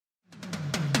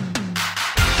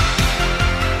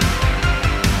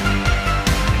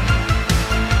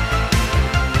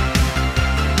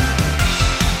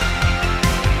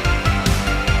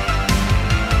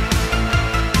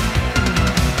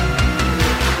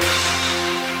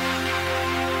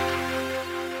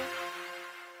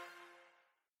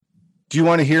Do you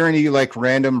want to hear any like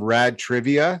random rad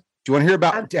trivia? Do you want to hear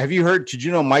about? Did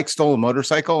you know Mike stole a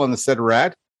motorcycle on the set of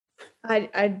Rad?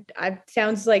 I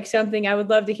sounds like something I would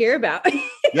love to hear about.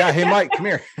 Yeah. Hey, Mike, come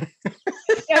here.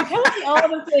 Yeah, tell me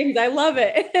all the things. I love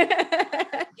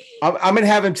it. I'm going to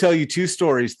have him tell you two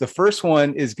stories. The first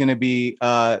one is going to be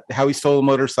how he stole a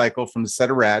motorcycle from the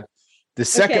set of Rad. The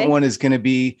second one is going to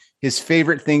be his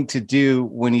favorite thing to do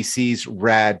when he sees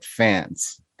Rad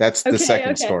fans. That's the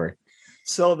second story.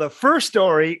 So the first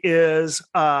story is,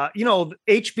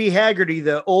 H.B. Haggerty,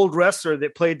 the old wrestler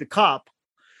that played the cop.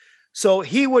 So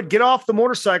he would get off the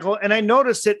motorcycle, and I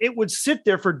noticed that it would sit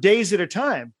there for days at a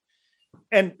time.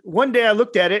 And one day I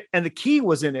looked at it, and the key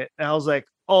was in it. And I was like,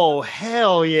 oh,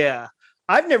 hell yeah.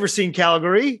 I've never seen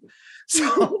Calgary.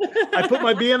 So I put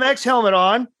my BMX helmet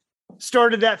on,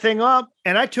 started that thing up,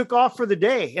 and I took off for the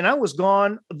day. And I was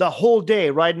gone the whole day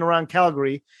riding around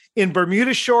Calgary in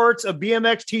Bermuda shorts, a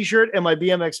BMX t-shirt, and my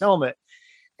BMX helmet.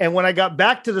 And when I got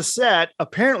back to the set,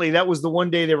 apparently that was the one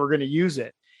day they were going to use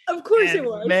it. Of course it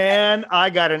was. Man, I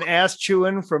got an ass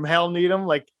chewing from Hal Needham,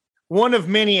 like one of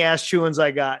many ass chewings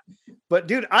I got. But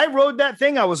dude, I rode that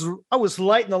thing. I was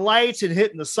lighting the lights and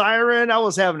hitting the siren. I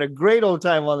was having a great old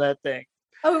time on that thing.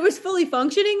 Oh, it was fully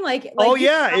functioning? Like oh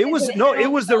yeah, it was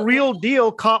the real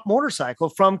deal cop motorcycle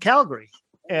from Calgary.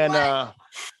 And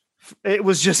it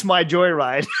was just my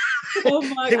joyride. Oh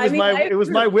my! It was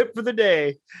my whip for the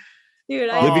day.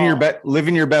 Dude,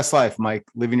 living your best life, Mike.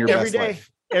 Living your best life.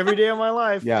 Every day of my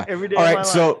life. Yeah. Every day. All right.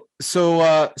 Of my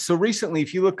life. So recently,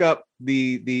 if you look up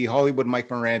the Hollywood Mike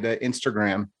Miranda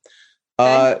Instagram,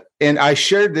 and I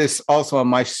shared this also on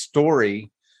my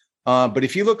story, but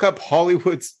if you look up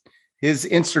his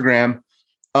Instagram,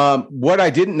 what I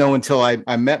didn't know until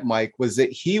I met Mike was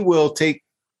that he will take,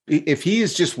 if he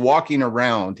is just walking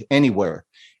around anywhere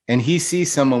and he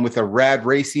sees someone with a rad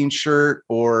racing shirt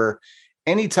or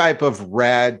any type of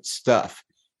rad stuff,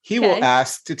 he will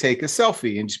ask to take a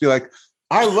selfie and just be like,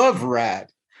 I love Rad,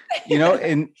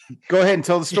 and go ahead and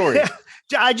tell the story. Yeah.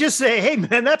 I just say, hey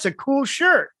man, that's a cool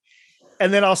shirt.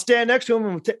 And then I'll stand next to him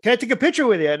and can I take a picture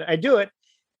with you? And I do it.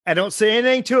 I don't say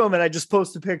anything to him and I just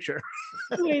post a picture.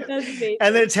 Wait, that's amazing.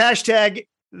 And then it's hashtag,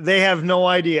 they have no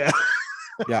idea.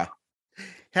 Yeah.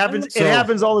 It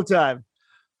happens all the time.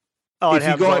 Oh, it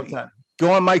happens all the time.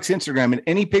 Go on Mike's Instagram and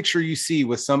any picture you see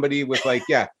with somebody with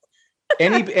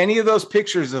any of those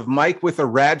pictures of Mike with a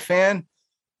Rad fan,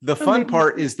 the fun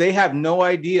part is they have no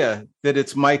idea that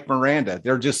it's Mike Miranda.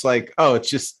 They're just like, oh, it's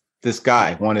just this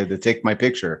guy wanted to take my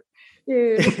picture.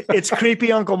 Dude. It's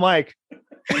creepy Uncle Mike.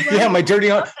 Yeah, my dirty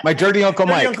Uncle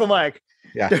Mike. Uncle Mike.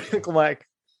 Yeah. Dirty Uncle Mike.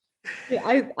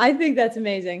 Yeah, I think that's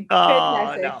amazing.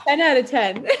 Oh, no. 10 out of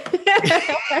 10.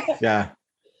 Yeah.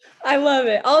 I love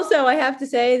it. Also, I have to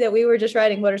say that we were just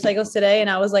riding motorcycles today and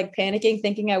I was like panicking,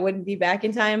 thinking I wouldn't be back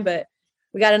in time, but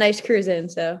we got a nice cruise in.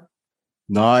 So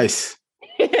nice.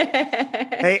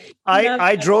 Hey,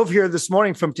 I drove here this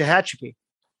morning from Tehachapi.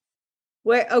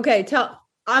 Where? Okay.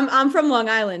 I'm from Long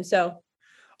Island. So.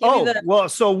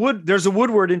 There's a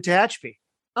Woodward in Tehachapi.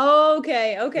 Oh,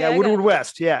 okay. Yeah. Woodward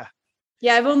West. Yeah.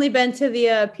 Yeah. I've only been to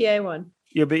the PA one.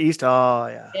 Yeah. But East. Oh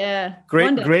yeah. Yeah.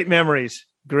 Great memories.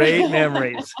 Great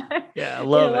memories. Yeah. I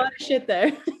love it. A lot of shit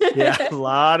there. Yeah. A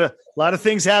lot of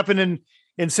things happen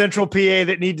in Central PA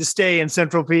that need to stay in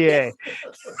Central PA.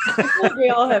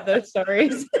 We all have those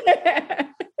stories.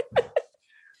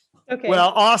 Okay.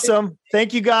 Well, awesome.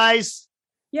 Thank you guys.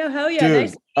 Yeah, hell yeah.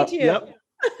 Dude, Nice to meet you. Yep.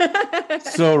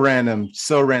 So random.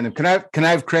 Can I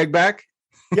have Craig back?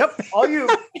 Yep. All you.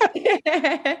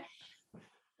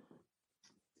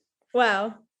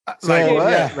 Wow.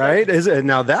 Right?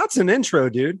 Now that's an intro,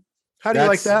 dude. How do you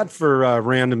like that for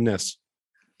randomness?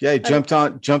 Yeah, he jumped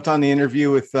on the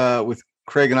interview with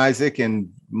Craig and Isaac and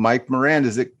Mike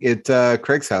Miranda at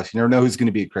Craig's house. You never know who's going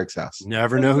to be at Craig's house.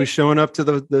 Never know who's showing up to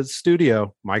the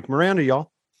studio. Mike Miranda,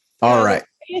 y'all. All right.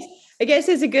 I guess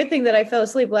it's a good thing that I fell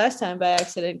asleep last time by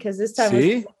accident because this time was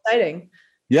exciting.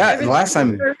 Yeah, the last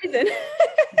time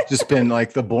just been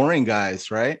like the boring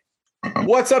guys, right?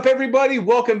 What's up, everybody?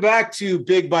 Welcome back to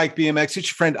Big Bike BMX. It's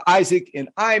your friend Isaac, and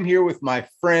I'm here with my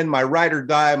friend, my ride or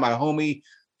die, my homie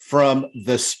from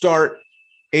the start,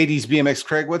 80s BMX.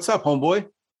 Craig, what's up, homeboy?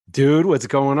 Dude, what's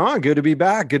going on? Good to be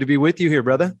back. Good to be with you here,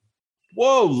 brother.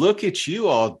 Whoa, look at you,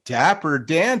 all Dapper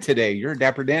Dan today. You're a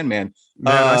Dapper Dan, man.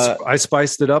 I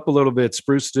spiced it up a little bit,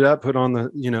 spruced it up, put on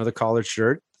the collared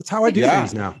shirt. That's how I do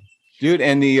things now. Dude,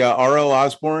 and the R.L.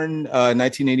 Osborne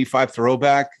 1985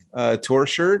 throwback tour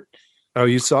shirt. Oh,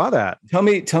 you saw that. Tell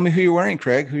me who you're wearing,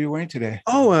 Craig. Who are you wearing today?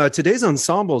 Oh, today's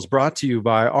ensemble is brought to you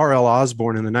by R.L.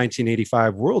 Osborne and the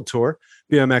 1985 World Tour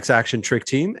BMX Action Trick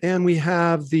Team. And we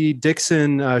have the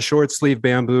Dixon short sleeve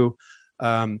bamboo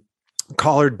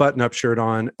collared button-up shirt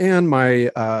on, and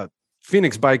my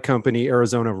Phoenix Bike Company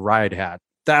Arizona ride hat.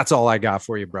 That's all I got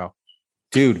for you, bro.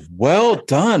 Dude, well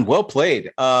done. Well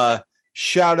played.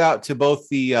 Shout out to both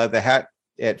the hat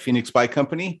at Phoenix Bike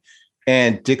Company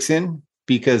and Dixon,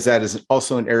 because that is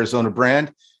also an Arizona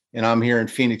brand. And I'm here in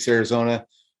Phoenix, Arizona.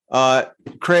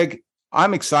 Craig,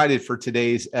 I'm excited for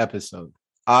today's episode.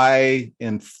 I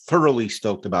am thoroughly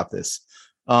stoked about this.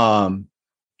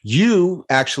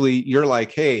 You're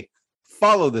like, hey,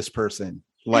 follow this person,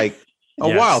 like a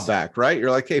while back, right?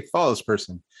 You're like, hey, follow this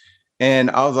person.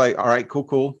 And I was like, all right,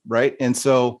 cool. Right. And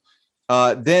so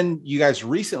then you guys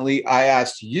recently, I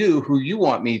asked you who you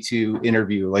want me to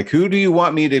interview. Like, who do you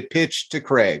want me to pitch to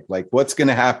Craig? Like, what's going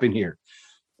to happen here?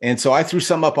 And so I threw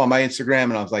some up on my Instagram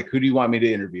and I was like, who do you want me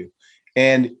to interview?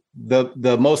 And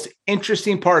the most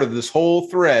interesting part of this whole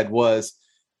thread was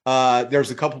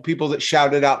there's a couple people that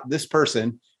shouted out this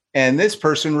person, and this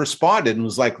person responded and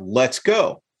was like, let's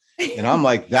go. And I'm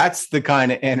like, that's the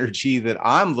kind of energy that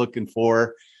I'm looking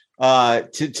for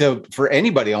for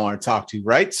anybody I want to talk to.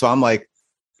 Right. So I'm like,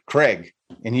 Craig,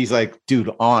 and he's like, dude,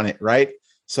 on it. Right.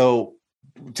 So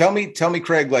tell me,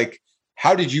 Craig, like,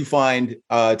 how did you find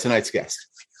tonight's guest?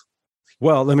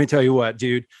 Well, let me tell you what,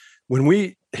 dude,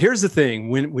 here's the thing,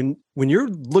 when you're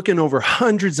looking over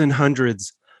hundreds and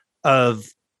hundreds of,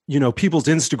 people's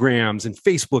Instagrams and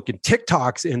Facebook and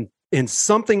TikToks, and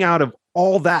something out of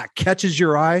all that catches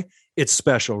your eye, it's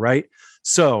special, right?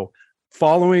 So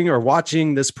following or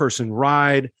watching this person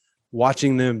ride,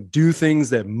 watching them do things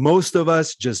that most of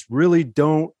us just really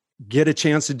don't get a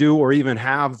chance to do, or even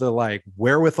have the like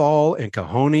wherewithal and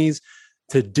cojones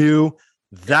to do,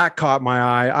 that caught my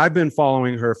eye. I've been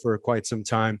following her for quite some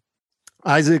time.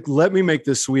 Isaac, let me make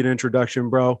this sweet introduction,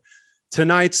 bro.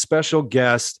 Tonight's special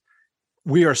guest,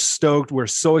 we are stoked. We're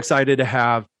so excited to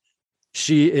have.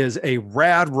 She is a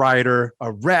rad rider,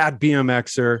 a rad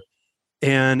BMXer,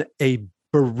 and a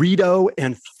burrito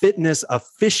and fitness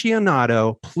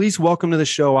aficionado. Please welcome to the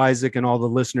show, Isaac, and all the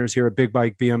listeners here at Big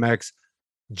Bike BMX,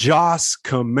 Joce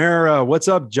Camarra. What's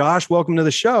up, Josh? Welcome to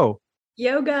the show.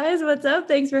 Yo, guys, what's up?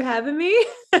 Thanks for having me.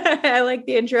 I like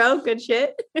the intro. Good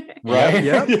shit. Right.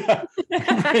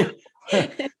 Yep.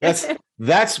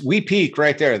 That's we peak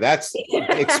right there. That's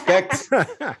expect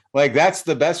like that's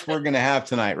the best we're gonna have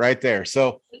tonight, right there.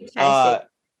 So I'm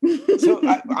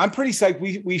pretty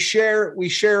psyched. We share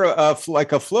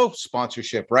like a flow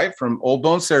sponsorship, right, from Old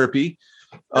Bones Therapy.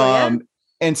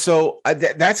 And so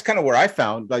that's kind of where I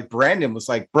found, like, Brandon was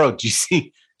like, bro, do you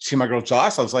see my girl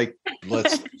Joce? I was like,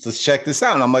 let's check this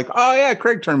out. And I'm like, oh yeah,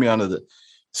 Craig turned me on to this.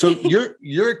 So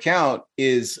your account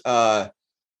is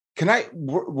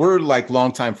we're like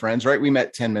longtime friends, right? We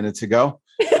met 10 minutes ago.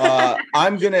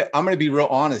 I'm gonna be real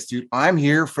honest, dude. I'm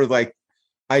here for, like,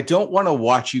 I don't want to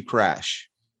watch you crash,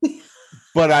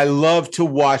 but I love to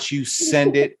watch you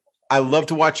send it. I love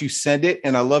to watch you send it,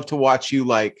 and I love to watch you,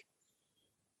 like,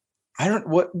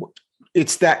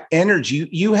 it's that energy.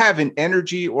 You have an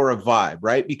energy or a vibe,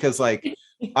 right? Because, like,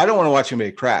 I don't want to watch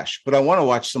anybody crash, but I want to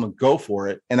watch someone go for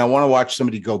it, and I want to watch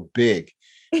somebody go big.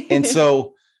 And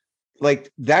so,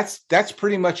 like, that's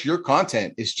pretty much your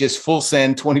content. It's just full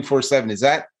send 24/7. Is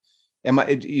that, am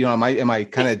I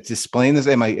kind of displaying this?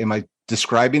 Am I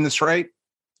describing this right?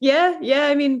 Yeah.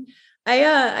 I mean,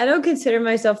 I don't consider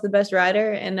myself the best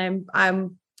rider, and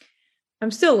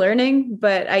I'm still learning,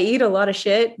 but I eat a lot of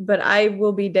shit, but I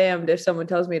will be damned if someone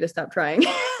tells me to stop trying.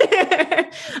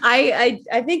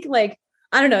 I think, like,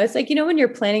 I don't know. It's like, when you're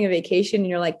planning a vacation and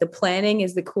you're like, the planning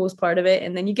is the coolest part of it.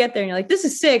 And then you get there and you're like, this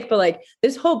is sick, but, like,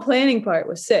 this whole planning part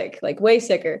was sick, like way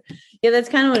sicker. Yeah. That's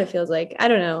kind of what it feels like. I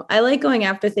don't know. I like going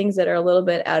after things that are a little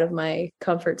bit out of my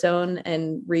comfort zone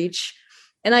and reach.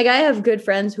 And, like, I have good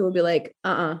friends who will be like,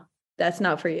 that's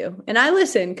not for you. And I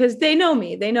listen because they know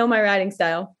me, they know my riding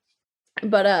style.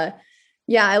 But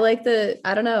yeah, I like the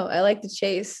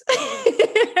chase.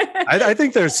 I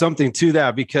think there's something to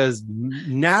that, because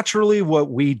naturally what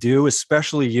we do,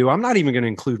 especially you, I'm not even going to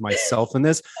include myself in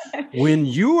this. When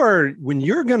you're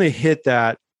going to hit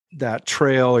that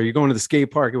trail, or you're going to the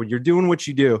skate park, or when you're doing what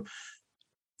you do,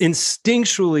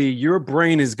 instinctually your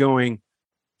brain is going,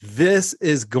 this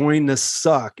is going to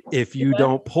suck if you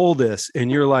don't pull this.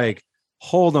 And you're like,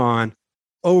 hold on,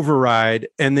 override,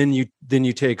 and then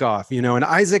you take off, and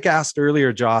Isaac asked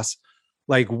earlier, Joce,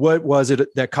 like, what was it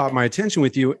that caught my attention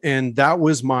with you? And that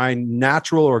was my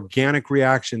natural organic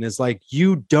reaction, is like,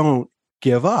 you don't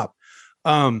give up.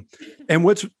 And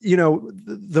what's,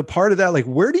 the part of that, like,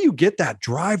 where do you get that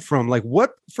drive from? Like,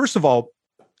 what, first of all,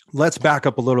 let's back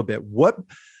up a little bit. What,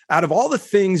 out of all the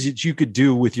things that you could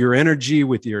do with your energy,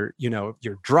 with your,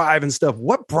 your drive and stuff,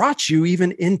 what brought you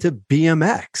even into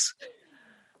BMX?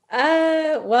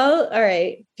 Well, all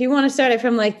right. If you want to start it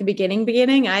from like the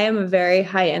beginning, I am a very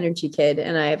high energy kid,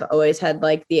 and I've always had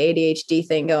like the ADHD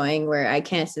thing going where I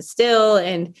can't sit still.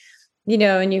 And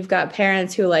and you've got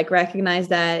parents who like recognize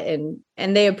that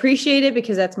and they appreciate it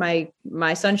because that's my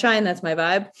sunshine, that's my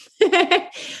vibe.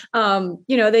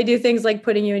 They do things like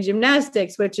putting you in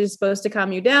gymnastics, which is supposed to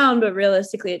calm you down, but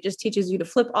realistically it just teaches you to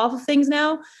flip off of things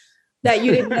now that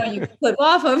you didn't know you could flip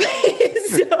off of.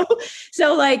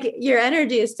 so like your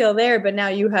energy is still there, but now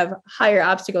you have higher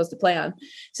obstacles to play on.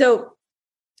 So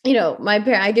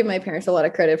I give my parents a lot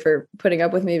of credit for putting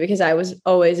up with me because I was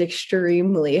always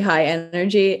extremely high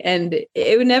energy and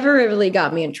it never really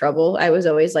got me in trouble. I was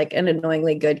always like an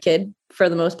annoyingly good kid for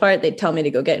the most part. They'd tell me to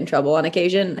go get in trouble on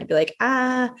occasion. And I'd be like,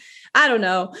 I don't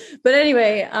know. But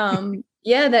anyway,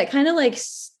 that kind of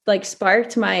like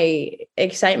sparked my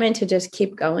excitement to just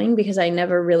keep going because I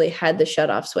never really had the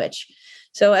shut off switch.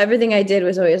 So everything I did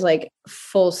was always like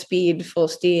full speed, full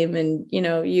steam. And,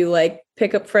 you like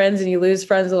pick up friends and you lose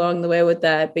friends along the way with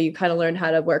that, but you kind of learn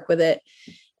how to work with it.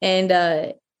 And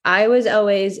I was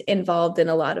always involved in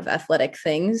a lot of athletic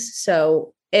things.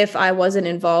 So if I wasn't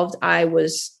involved, I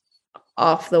was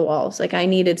off the walls. Like I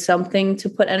needed something to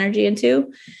put energy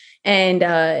into. And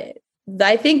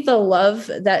I think the love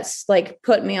that's like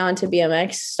put me onto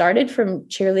BMX started from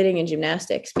cheerleading and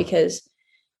gymnastics because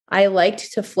I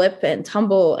liked to flip and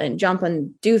tumble and jump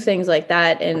and do things like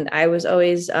that. And I was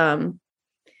always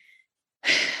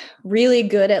really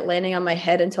good at landing on my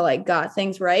head until I got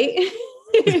things right.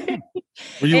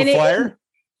 Were you a flyer?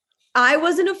 I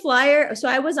wasn't a flyer. So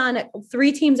I was on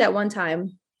 3 teams at one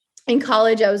time. In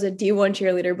college, I was a D1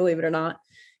 cheerleader, believe it or not.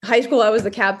 High school, I was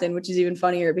the captain, which is even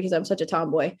funnier because I'm such a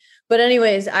tomboy. But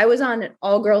anyways, I was on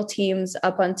all-girl teams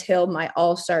up until my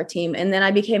all-star team. And then I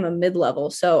became a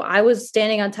mid-level. So I was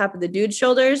standing on top of the dude's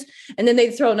shoulders, and then they'd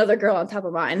throw another girl on top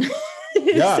of mine.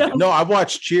 Yeah. No, I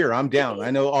watched cheer. I'm down. I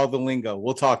know all the lingo.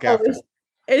 We'll talk after.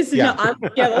 Let's do it.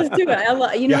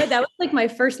 What? That was like my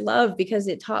first love because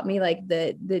it taught me like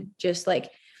the just like,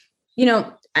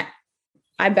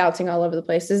 I'm bouncing all over the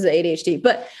place. This is ADHD,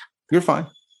 but you're fine.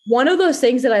 One of those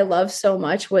things that I loved so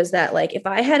much was that like, if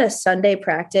I had a Sunday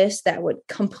practice that would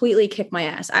completely kick my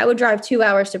ass, I would drive 2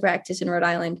 hours to practice in Rhode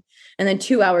Island and then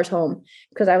 2 hours home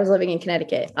because I was living in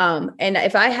Connecticut. And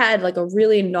if I had like a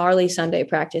really gnarly Sunday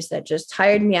practice that just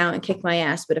tired me out and kicked my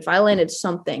ass, but if I landed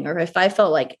something, or if I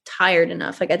felt like tired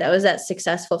enough, like that was that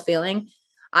successful feeling,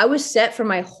 I was set for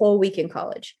my whole week in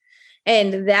college.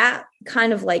 And that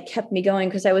kind of like kept me going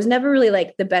because I was never really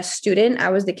like the best student. I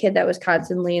was the kid that was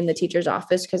constantly in the teacher's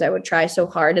office because I would try so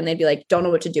hard and they'd be like, don't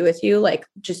know what to do with you. Like,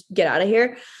 just get out of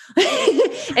here.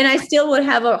 And I still would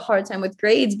have a hard time with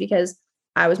grades because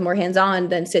I was more hands-on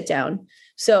than sit down.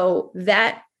 So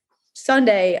that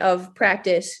Sunday of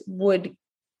practice would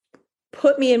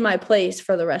put me in my place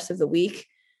for the rest of the week.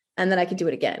 And then I could do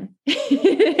it again.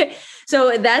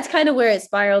 So that's kind of where it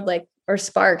spiraled, like, or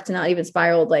sparked, not even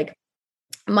spiraled, like,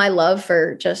 my love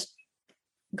for just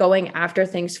going after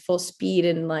things full speed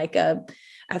in like a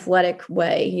athletic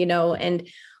way, and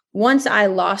once I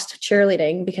lost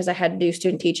cheerleading because I had to do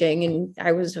student teaching and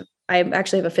I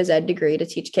actually have a phys ed degree to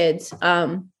teach kids.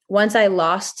 Once I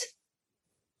lost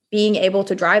being able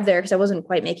to drive there because I wasn't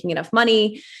quite making enough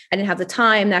money, I didn't have the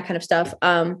time, that kind of stuff.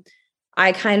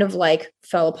 I kind of like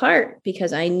fell apart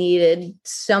because I needed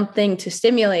something to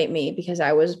stimulate me because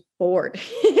I was bored,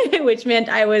 which meant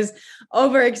I was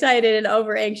overexcited and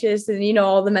over anxious and,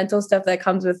 all the mental stuff that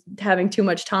comes with having too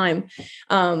much time.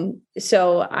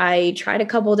 So I tried a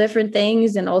couple different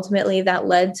things and ultimately that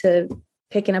led to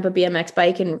picking up a BMX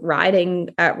bike and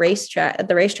riding at the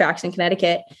racetracks in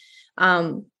Connecticut.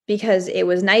 Because it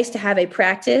was nice to have a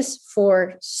practice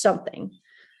for something.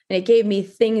 And it gave me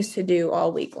things to do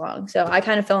all week long. So I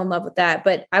kind of fell in love with that,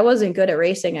 but I wasn't good at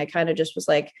racing. I kind of just was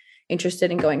like interested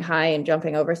in going high and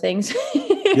jumping over things.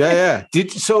 Yeah.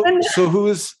 So who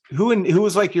was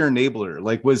like your enabler?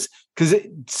 Like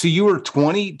so you were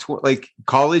 20, like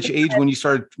college age when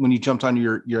you jumped on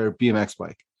your BMX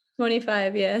bike?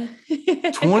 25. Yeah.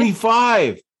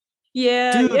 25.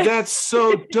 Yeah. Dude, yeah. That's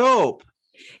so dope.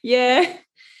 Yeah.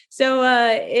 So,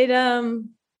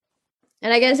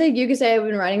 and I guess you could say I've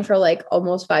been riding for like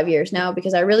almost 5 years now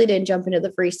because I really didn't jump into the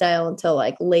freestyle until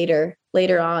like later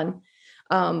on.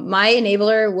 My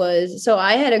enabler was, so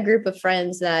I had a group of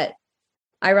friends that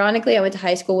ironically I went to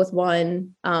high school with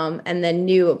one, and then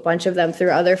knew a bunch of them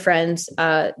through other friends,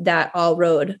 that all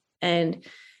rode. And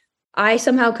I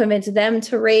somehow convinced them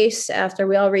to race after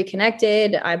we all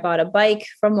reconnected. I bought a bike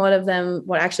from one of them.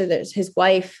 Well, actually there's his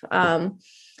wife.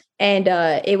 And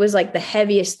it was like the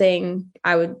heaviest thing.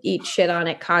 I would eat shit on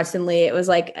it constantly. It was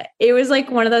like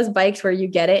one of those bikes where you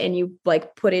get it and you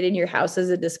like put it in your house as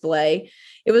a display.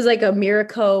 It was like a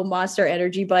Miracle Monster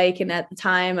Energy bike. And at the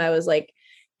time I was like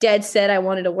dead set I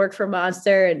wanted to work for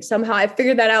Monster. And somehow I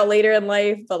figured that out later in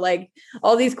life, but like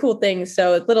all these cool things.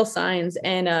 So little signs.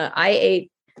 And I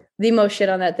ate the most shit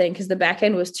on that thing because the back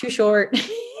end was too short.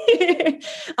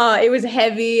 It was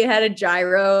heavy. It had a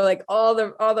gyro, like all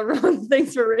the wrong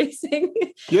things for racing.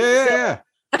 Yeah.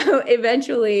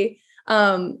 Eventually,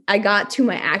 I got to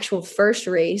my actual first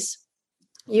race.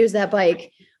 Used that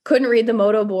bike. Couldn't read the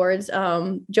moto boards.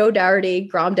 Joe Dougherty,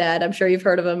 Grom Dad. I'm sure you've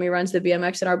heard of him. He runs the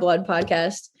BMX in Our Blood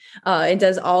podcast. And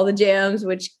does all the jams,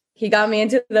 which he got me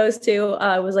into those too.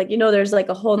 Was like, there's like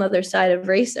a whole nother side of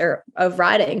race or of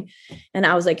riding. And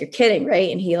I was like, you're kidding,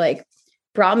 right? And he like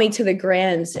brought me to the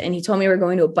Grands and he told me we're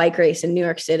going to a bike race in New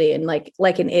York City. And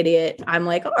like an idiot, I'm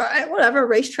like, all right, whatever,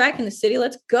 racetrack in the city.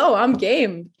 Let's go. I'm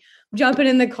game. Jumping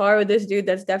in the car with this dude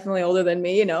that's definitely older than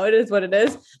me. It is what it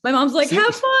is. My mom's like,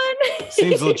 have fun.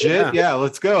 Seems legit. Yeah,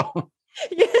 let's go.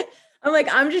 Yeah. I'm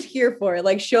like, I'm just here for it.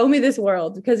 Like, show me this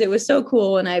world because it was so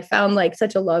cool. And I found like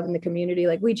such a love in the community.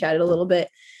 Like we chatted a little bit.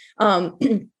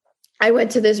 I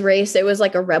went to this race. It was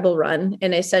like a rebel run.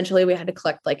 And essentially we had to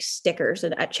collect like stickers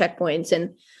at checkpoints.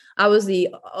 And I was the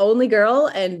only girl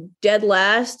and dead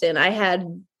last. And I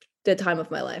had the time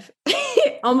of my life.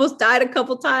 Almost died a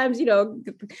couple times.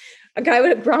 A guy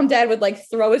with a Grom Dad would like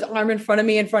throw his arm in front of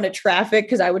me in front of traffic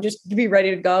because I would just be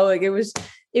ready to go. Like it was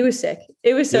sick.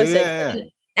 It was so sick. And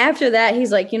after that,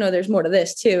 he's like, there's more to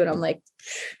this too. And I'm like,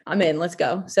 I'm in, let's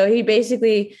go. So he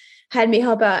basically had me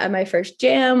help out at my first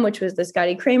jam, which was the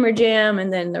Scotty Kramer jam.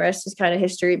 And then the rest is kind of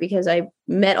history because I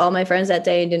met all my friends that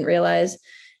day and didn't realize.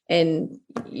 And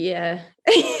yeah.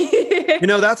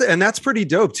 That's pretty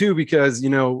dope too, because,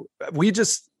 we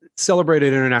just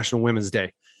celebrated International Women's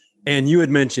Day. And you had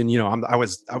mentioned, I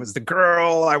was the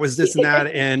girl, I was this and that.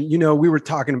 And, we were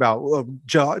talking about,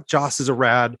 Joce is a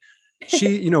rad.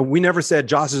 We never said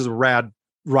Joce is a rad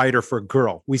rider for a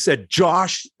girl. We said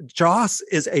Joce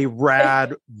is a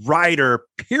rad rider,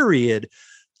 period.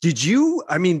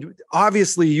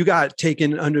 Obviously you got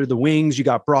taken under the wings, you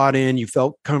got brought in, you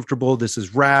felt comfortable. This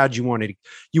is rad. You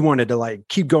wanted to like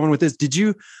keep going with this.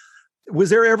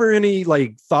 Was there ever any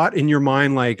like thought in your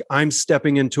mind, like I'm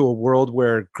stepping into a world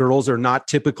where girls are not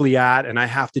typically at, and I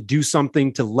have to do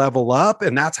something to level up?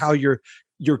 And that's how your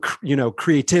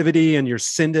creativity and your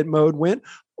send it mode went?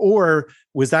 Or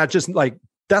was that just like,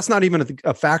 that's not even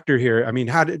a factor here? I mean,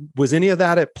 was any of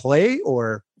that at play,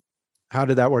 or how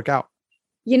did that work out?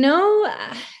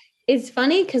 It's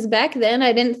funny because back then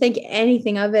I didn't think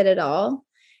anything of it at all.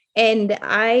 And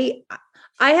I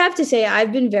have to say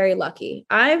I've been very lucky.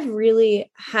 I've really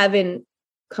haven't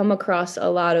come across a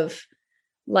lot of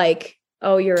like,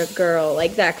 oh, you're a girl,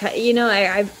 like that kind.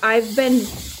 I've been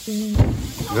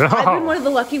one of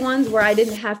the lucky ones where I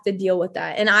didn't have to deal with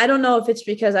that. And I don't know if it's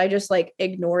because I just like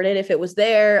ignored it if it was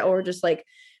there, or just like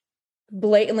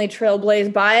blatantly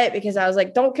trailblazed by it because I was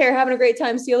like, don't care, having a great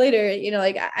time, see you later.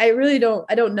 I really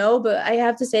don't know. But I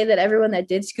have to say that everyone that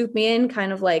did scoop me in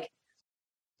kind of like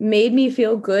made me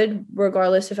feel good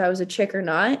regardless if I was a chick or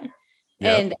not.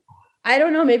 Yep. And I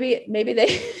don't know, maybe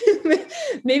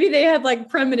they had like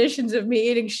premonitions of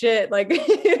me eating shit, like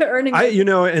earning.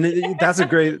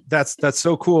 That's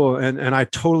so cool. And I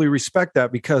totally respect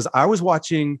that, because I was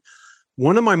watching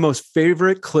one of my most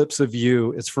favorite clips of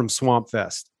you is from Swamp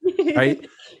Fest. Right.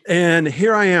 And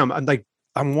here I am.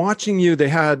 I'm watching you. They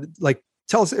had like,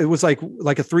 tell us, it was like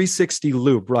a 360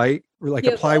 loop, right? Like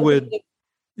a plywood.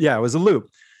 Yeah, it was a loop.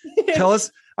 Tell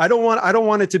us, I don't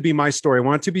want it to be my story. I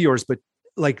want it to be yours, but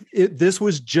like this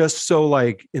was just so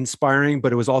like inspiring,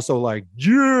 but it was also like,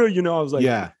 I was like,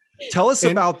 yeah, tell us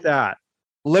about that.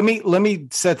 Let me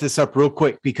set this up real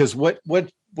quick, because what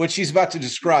she's about to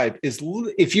describe is,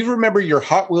 if you remember your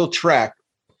Hot Wheel track,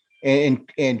 and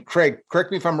Craig,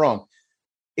 correct me if I'm wrong,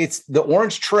 it's the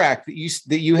orange track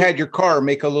that you had your car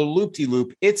make a little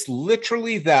loop-de-loop. It's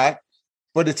literally that,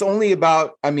 but it's only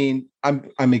about, I'm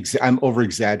over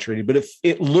exaggerating, but if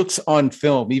it looks on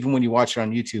film, even when you watch it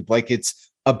on YouTube, like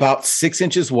it's about 6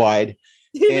 inches wide.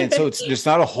 And so it's just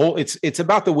not a whole, it's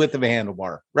about the width of a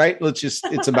handlebar, right?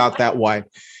 It's about that wide.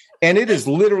 And it is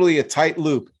literally a tight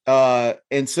loop.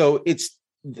 And so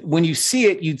when you see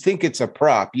it, you'd think it's a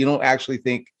prop. You don't actually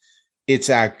think it's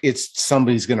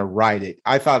somebody's going to ride it.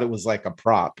 I thought it was like a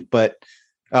prop, but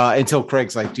until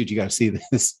Craig's like, dude, you got to see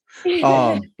this.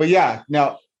 But yeah,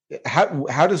 now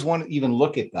how does one even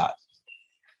look at that?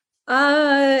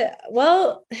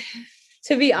 Well,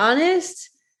 to be honest,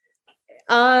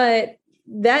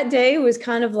 that day was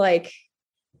kind of like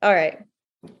all right.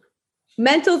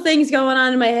 Mental things going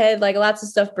on in my head, like lots of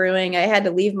stuff brewing. I had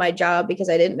to leave my job because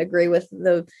I didn't agree with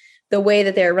the way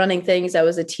that they were running things. I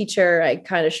was a teacher. I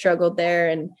kind of struggled there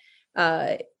and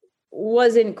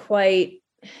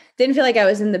didn't feel like I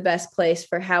was in the best place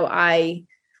for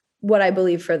what I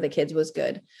believe for the kids was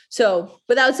good. So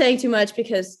without saying too much,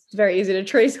 because it's very easy to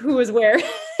trace who was where,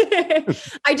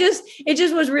 it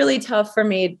just was really tough for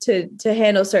me to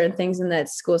handle certain things in that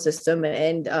school system.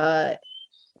 And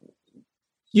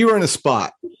you were in a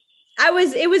spot.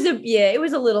 It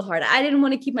was a little hard. I didn't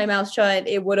want to keep my mouth shut.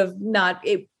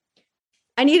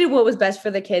 I needed what was best for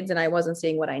the kids and I wasn't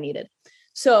seeing what I needed.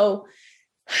 So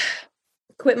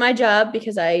quit my job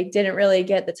because I didn't really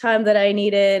get the time that I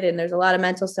needed. And there's a lot of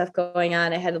mental stuff going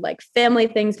on. I had like family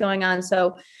things going on.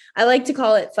 So I like to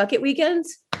call it fuck it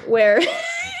weekends, where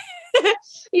I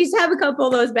used to have a couple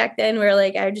of those back then where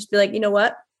like, I'd just be like, you know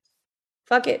what?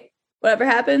 Fuck it. Whatever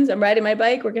happens, I'm riding my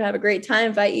bike. We're going to have a great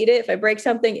time. If I eat it, if I break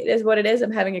something, it is what it is.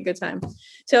 I'm having a good time.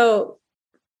 So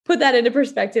put that into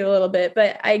perspective a little bit,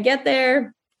 but I get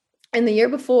there, and the year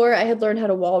before I had learned how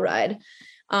to wall ride.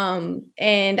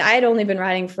 And I had only been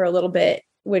riding for a little bit,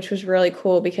 which was really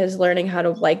cool because learning how to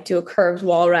like do a curved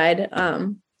wall ride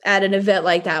at an event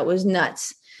like that was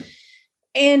nuts.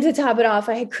 And to top it off,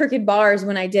 I had crooked bars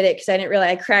when I did it because I didn't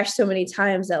realize I crashed so many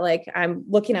times that like I'm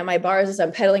looking at my bars as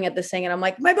I'm pedaling at this thing and I'm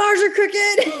like, my bars are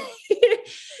crooked.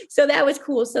 So that was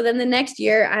cool. So then the next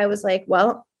year I was like,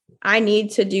 well, I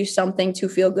need to do something to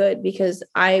feel good because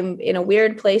I'm in a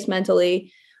weird place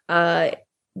mentally.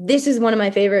 This is one of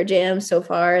my favorite jams so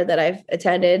far that I've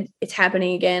attended. It's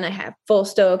happening again. I have full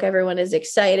stoke. Everyone is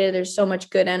excited. There's so much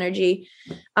good energy.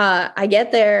 I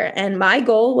get there and my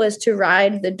goal was to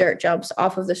ride the dirt jumps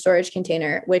off of the storage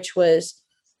container, which was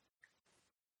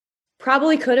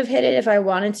probably could have hit it if I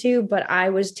wanted to, but I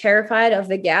was terrified of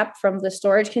the gap from the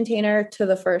storage container to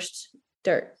the first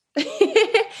dirt.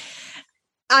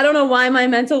 I don't know why my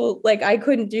mental, like I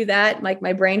couldn't do that. Like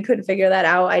my brain couldn't figure that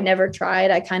out. I never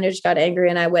tried. I kind of just got angry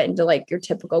and I went into like your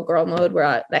typical girl mode where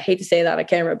I hate to say that on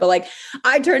camera, but like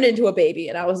I turned into a baby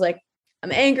and I was like,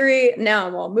 I'm angry. Now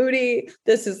I'm all moody.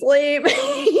 This is lame.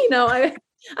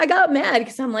 I got mad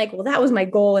because I'm like, well, that was my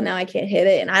goal and now I can't hit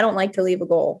it. And I don't like to leave a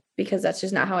goal because that's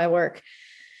just not how I work.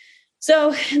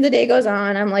 So the day goes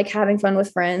on. I'm like having fun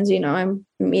with friends. I'm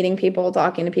meeting people,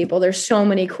 talking to people. There's so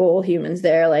many cool humans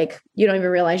there. Like you don't even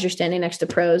realize you're standing next to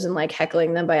pros and like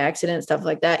heckling them by accident, stuff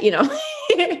like that,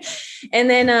 And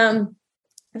then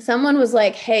someone was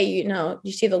like, hey,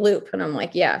 you see the loop? And I'm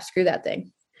like, yeah, screw that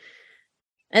thing.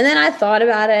 And then I thought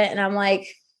about it and I'm like,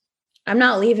 I'm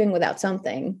not leaving without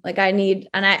something. Like I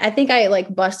think I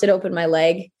like busted open my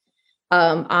leg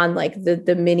on like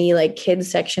the mini like kids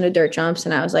section of dirt jumps.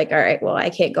 And I was like, all right, well, I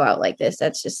can't go out like this.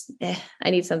 That's just, I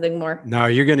need something more. No,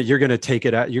 you're going to take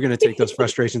it out. You're going to take those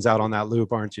frustrations out on that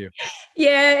loop, aren't you?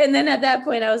 Yeah. And then at that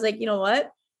point I was like, you know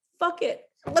what? Fuck it.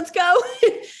 Let's go.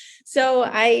 So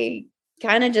I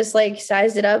kind of just like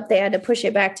sized it up. They had to push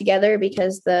it back together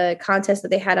because the contest that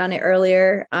they had on it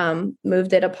earlier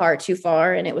moved it apart too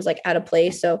far and it was like out of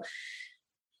place. So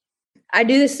I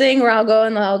do this thing where I'll go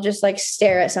and I'll just like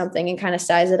stare at something and kind of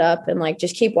size it up and like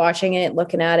just keep watching it,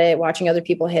 looking at it, watching other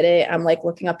people hit it. I'm like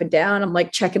looking up and down. I'm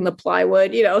like checking the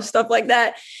plywood, stuff like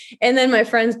that. And then my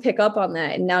friends pick up on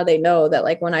that. And now they know that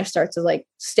like when I start to like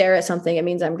stare at something, it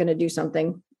means I'm going to do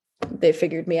something. They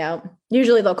figured me out.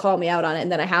 Usually they'll call me out on it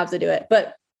and then I have to do it.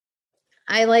 But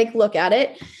I like look at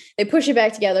it. They push it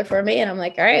back together for me. And I'm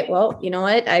like, all right, well, you know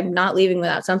what? I'm not leaving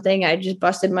without something. I just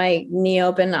busted my knee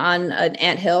open on an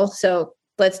anthill. So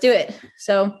let's do it.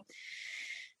 So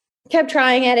kept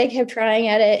trying at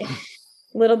it.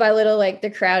 Little by little, like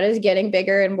the crowd is getting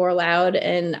bigger and more loud.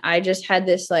 And I just had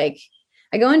this, like,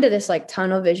 I go into this like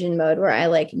tunnel vision mode where I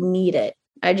like need it.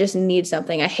 I just need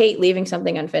something. I hate leaving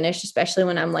something unfinished, especially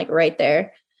when I'm like right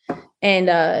there. And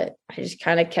I just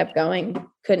kind of kept going.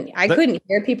 Couldn't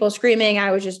hear people screaming.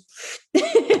 I was just.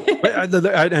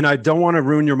 And I don't want to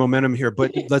ruin your momentum here,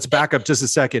 but let's back up just a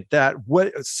second.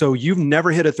 So you've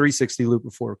never hit a 360 loop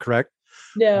before, correct?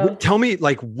 No. Tell me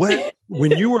like what,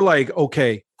 when you were like,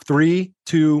 okay, 3,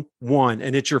 2, 1,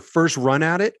 and it's your first run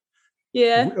at it.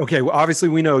 Yeah. Okay. Well, obviously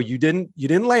we know you didn't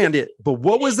land it, but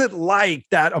what was it like,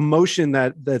 that emotion,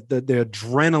 that the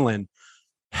adrenaline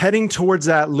heading towards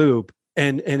that loop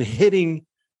and hitting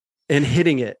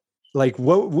it? Like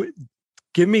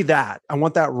give me that. I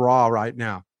want that raw right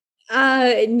now.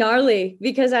 Gnarly,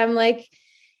 because I'm like,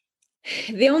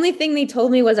 the only thing they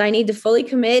told me was I need to fully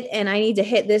commit and I need to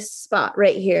hit this spot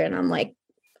right here. And I'm like,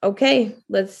 okay,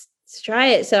 let's try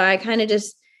it. So I kind of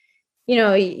just,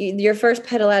 your first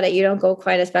pedal at it, you don't go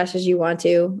quite as fast as you want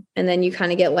to. And then you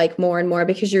kind of get like more and more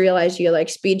because you realize you're like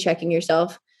speed checking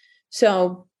yourself.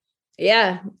 So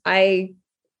yeah, I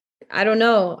don't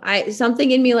know.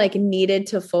 Something in me like needed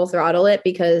to full throttle it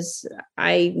because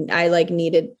I like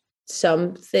needed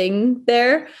something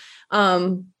there.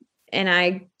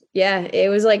 It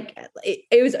was like,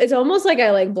 it's almost like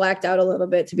I like blacked out a little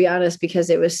bit, to be honest, because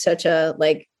it was such a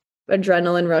like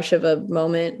adrenaline rush of a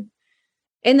moment.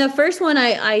 And the first one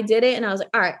I did it and I was like,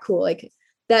 all right, cool. Like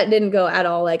that didn't go at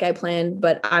all like I planned,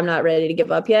 but I'm not ready to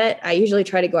give up yet. I usually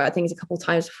try to go at things a couple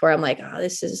times before I'm like, oh,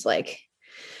 this is like,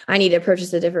 I need to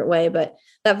purchase a different way. But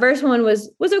that first one was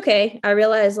okay. I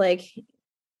realized like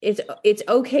it's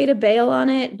okay to bail on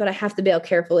it, but I have to bail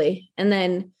carefully. And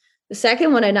then the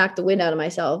second one, I knocked the wind out of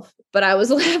myself, but I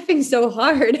was laughing so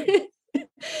hard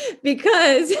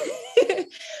because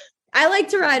I like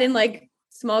to ride in like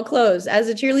small clothes. As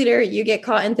a cheerleader, you get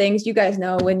caught in things. You guys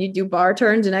know when you do bar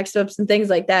turns and X ups and things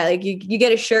like that, like you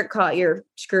get a shirt caught, you're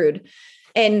screwed.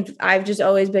 And I've just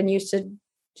always been used to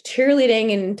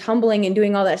cheerleading and tumbling and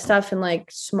doing all that stuff in like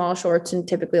small shorts and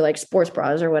typically like sports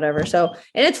bras or whatever. So,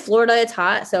 and it's Florida, it's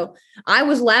hot. So I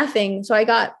was laughing. So I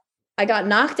got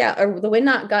knocked out, or the wind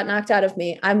got knocked out of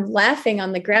me. I'm laughing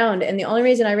on the ground. And the only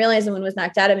reason I realized the wind was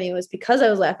knocked out of me was because I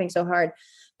was laughing so hard.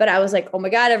 But I was like, oh my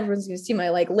God, everyone's going to see my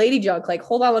like lady junk. Like,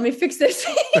 hold on, let me fix this.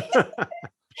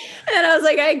 And I was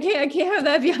like, I can't have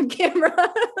that be on camera.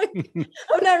 Like,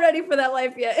 I'm not ready for that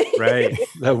life yet. Right.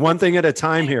 One thing at a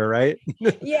time here, right?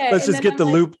 Yeah. Let's just get the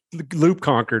loop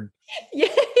conquered. Yeah.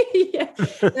 Yeah.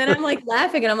 And then I'm like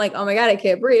laughing and I'm like, oh my God, I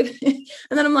can't breathe. And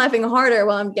then I'm laughing harder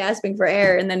while I'm gasping for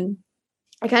air. And then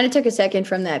I kind of took a second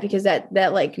from that because that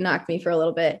like knocked me for a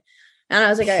little bit. And I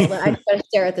was like, all right, I gotta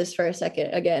stare at this for a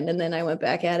second again. And then I went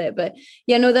back at it. But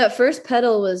yeah, no, that first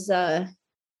pedal was,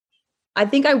 I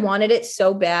think I wanted it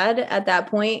so bad at that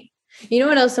point. You know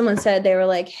what else someone said? They were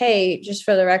like, hey, just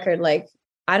for the record, like,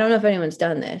 I don't know if anyone's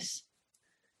done this.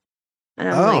 And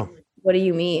I'm like, what do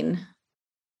you mean?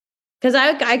 Because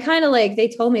I kind of like, they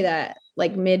told me that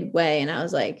like midway and I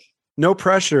was like, no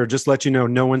pressure. Just let you know,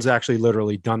 no one's actually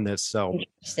literally done this. So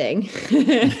interesting.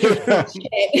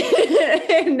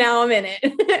 Now I'm in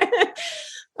it.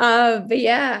 But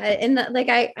yeah, and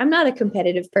like I'm not a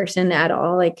competitive person at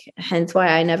all. Like hence why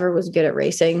I never was good at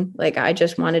racing. Like I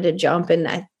just wanted to jump, and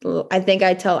I think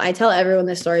I tell everyone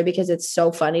this story because it's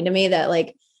so funny to me that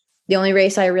like the only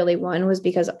race I really won was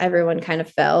because everyone kind of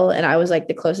fell, and I was like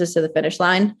the closest to the finish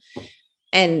line.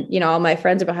 And you know, all my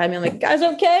friends are behind me. I'm like, guys,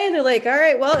 okay? And they're like, all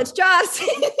right, well, it's Joce.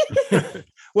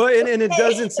 Well, and it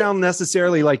doesn't sound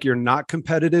necessarily like you're not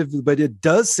competitive, but it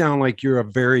does sound like you're a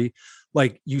very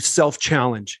like you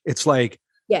self-challenge. It's like,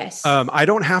 yes, I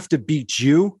don't have to beat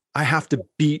you. I have to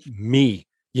beat me,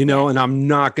 you know, and I'm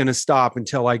not going to stop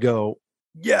until I go,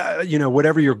 yeah, you know,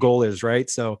 whatever your goal is. Right.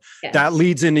 So that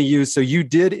leads into you. So you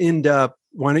did end up,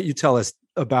 why don't you tell us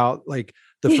about like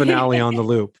the finale on the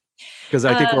loop? Because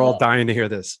I think we're all dying to hear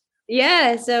this.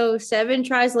 Yeah. So 7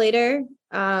 tries later,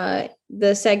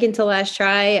 the second to last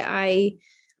try, I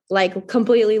like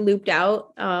completely looped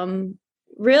out.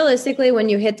 Realistically, when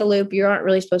you hit the loop, you aren't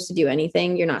really supposed to do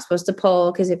anything. You're not supposed to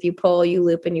pull because if you pull, you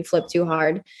loop and you flip too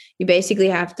hard. You basically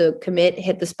have to commit,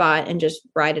 hit the spot, and just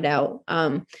ride it out.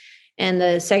 And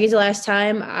the second to last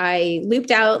time, I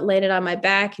looped out, landed on my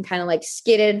back, and kind of like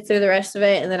skidded through the rest of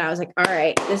it. And then I was like, all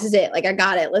right, this is it. Like, I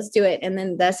got it. Let's do it. And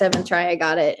then that 7th try, I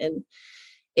got it. And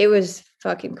it was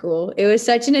fucking cool. It was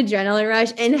such an adrenaline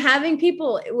rush. And having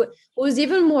people, what was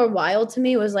even more wild to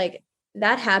me was like,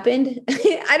 that happened.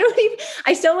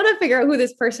 I still want to figure out who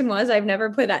this person was. I've never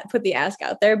put the ask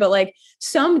out there, but like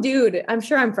some dude, I'm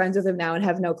sure I'm friends with him now and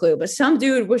have no clue, but some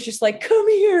dude was just like, come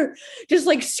here, just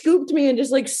like scooped me and just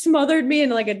like smothered me in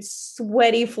like a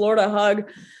sweaty Florida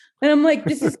hug. And I'm like,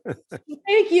 this is,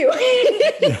 thank you.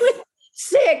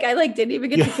 Sick. I like didn't even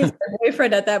get to kiss my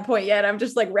boyfriend at that point yet. I'm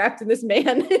just like wrapped in this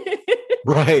man.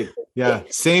 Right. Yeah.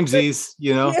 Samesies,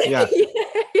 you know? Yeah.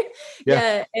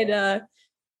 Yeah.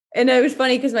 And it was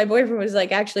funny because my boyfriend was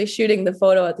like actually shooting the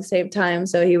photo at the same time.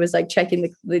 So he was like checking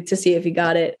to see if he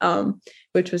got it,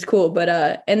 which was cool.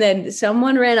 But, and then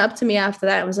someone ran up to me after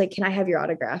that and was like, can I have your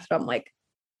autograph? And I'm like,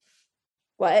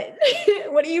 what?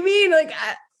 What do you mean? Like,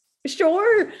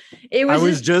 sure. I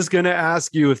was just going to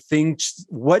ask you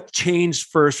what changed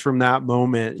first from that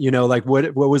moment, you know, like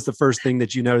what was the first thing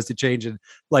that you noticed to change? And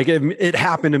like, it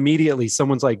happened immediately.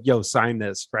 Someone's like, yo, sign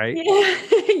this. Right.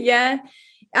 Yeah.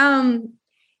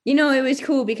 You know, it was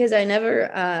cool because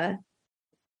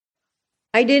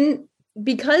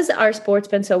because our sport's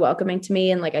been so welcoming to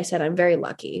me. And like I said, I'm very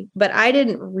lucky, but I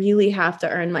didn't really have to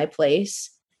earn my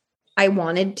place. I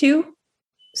wanted to.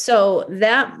 So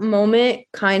that moment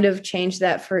kind of changed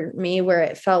that for me, where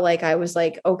it felt like I was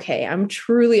like, okay, I'm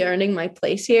truly earning my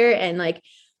place here. And like,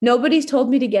 nobody's told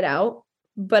me to get out,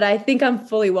 but I think I'm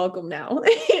fully welcome now.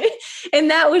 And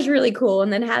that was really cool.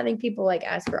 And then having people like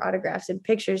ask for autographs and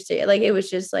pictures to like, it was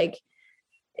just like,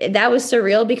 that was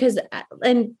surreal because,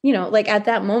 and you know, like at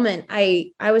that moment,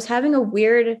 I was having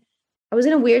I was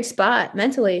in a weird spot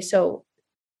mentally. So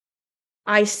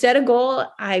I set a goal.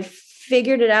 I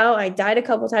figured it out. I died a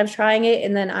couple times trying it,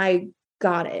 and then I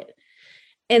got it.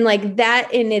 And like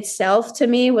that in itself to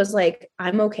me was like,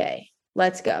 I'm okay.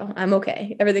 Let's go. I'm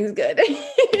okay. Everything's good.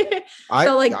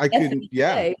 I couldn't,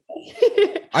 yeah.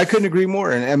 I couldn't agree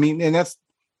more. And I mean, and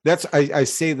I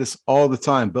say this all the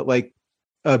time, but like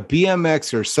a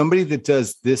BMX or somebody that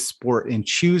does this sport and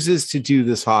chooses to do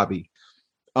this hobby,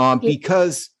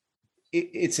 because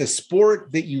it's a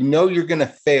sport that you know you're going to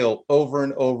fail over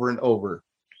and over and over.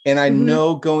 And I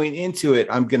know going into it,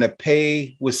 I'm going to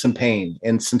pay with some pain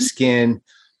and some skin.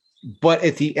 But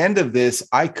at the end of this,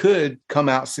 I could come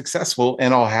out successful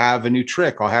and I'll have a new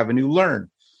trick. I'll have a new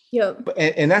learn. Yep.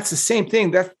 And that's the same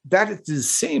thing. That is the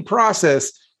same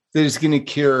process that is going to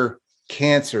cure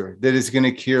cancer, that is going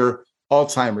to cure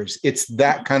Alzheimer's. It's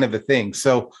that kind of a thing.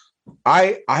 So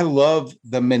I love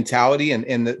the mentality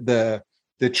and the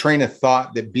train of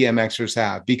thought that BMXers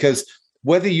have, because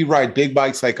whether you ride big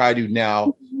bikes like I do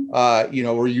now,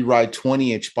 or you ride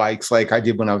 20-inch bikes like I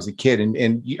did when I was a kid,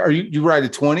 and you ride a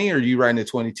 20 or you riding a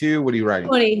 22? What are you riding?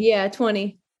 20, yeah,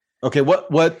 20. Okay,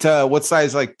 what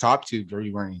size like top tube are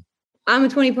you wearing? I'm a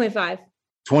 20.5.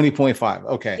 20.5.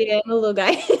 Okay. Yeah, I'm a little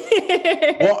guy.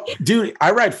 Well, dude,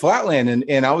 I ride flatland,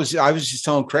 and I was just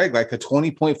telling Craig, like a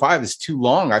 20.5 is too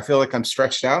long. I feel like I'm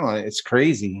stretched out on it. It's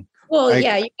crazy. Well,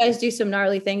 yeah, you guys do some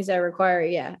gnarly things that require.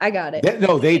 Yeah, I got it.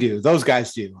 No, they do. Those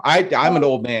guys do. I'm an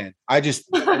old man. This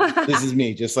is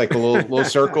me, just like a little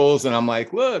circles. And I'm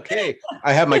like, look, hey,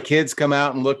 I have my kids come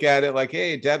out and look at it like,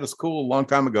 hey, Dad was cool a long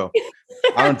time ago.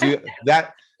 I don't do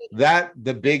that.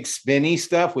 The big spinny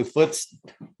stuff with foots.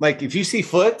 Like if you see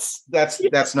foots,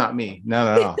 that's not me.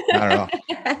 No, not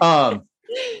at all.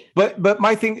 But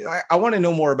my thing, I want to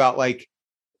know more about like,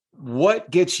 what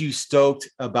gets you stoked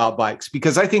about bikes?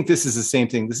 Because I think this is the same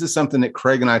thing. This is something that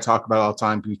Craig and I talk about all the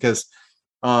time because,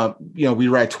 we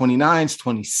ride 29s,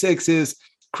 26s.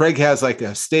 Craig has like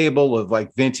a stable of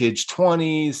like vintage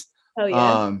 20s. Oh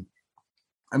yeah.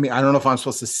 I mean, I don't know if I'm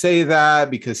supposed to say that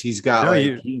because he's got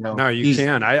you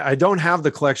can. I don't have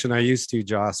the collection I used to,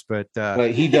 Joce, but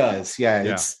he does.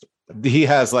 Yeah. He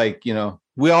has like,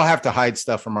 we all have to hide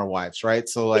stuff from our wives. Right.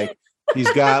 So like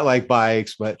he's got like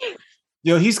bikes, but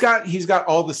he's got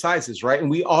all the sizes, right? And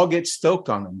we all get stoked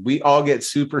on them. We all get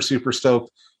super, super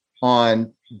stoked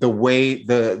on the way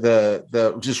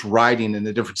the just riding and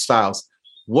the different styles.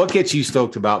 What gets you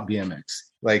stoked about BMX?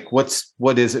 Like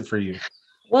what is it for you?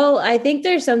 Well, I think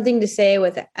there's something to say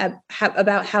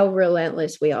about how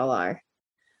relentless we all are.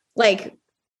 Like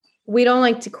we don't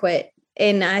like to quit.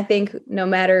 And I think no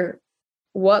matter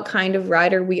what kind of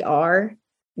rider we are,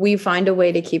 we find a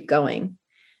way to keep going.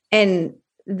 And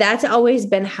that's always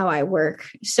been how I work.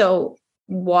 So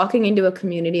walking into a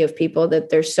community of people that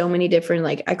there's so many different,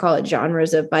 like I call it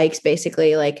genres of bikes,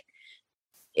 basically, like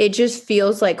it just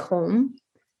feels like home,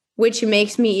 which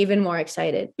makes me even more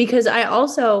excited because I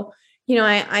also,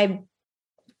 I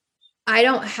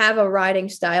don't have a riding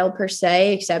style per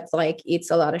se, except like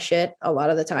eats a lot of shit a lot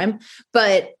of the time,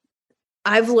 but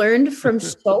I've learned from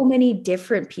so many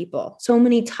different people, so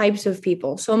many types of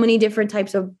people, so many different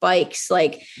types of bikes.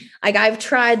 Like I've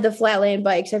tried the flatland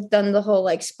bikes. I've done the whole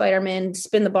like Spider-Man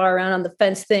spin the bar around on the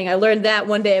fence thing. I learned that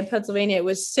one day in Pennsylvania. It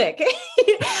was sick.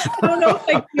 I don't know if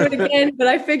I can do it again, but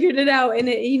I figured it out. And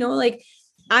it, like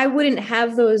I wouldn't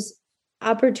have those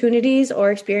opportunities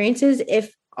or experiences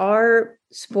if our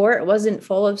sport wasn't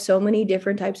full of so many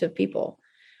different types of people.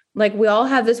 Like we all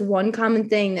have this one common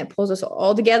thing that pulls us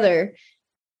all together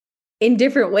in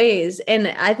different ways. And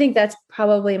I think that's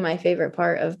probably my favorite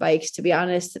part of bikes, to be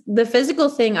honest. The physical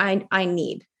thing I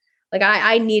need, like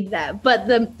I need that, but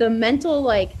the mental,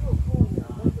 like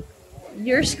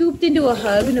you're scooped into a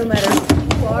hug no matter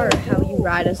who you are or how you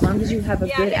ride, as long as you have a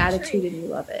good attitude and you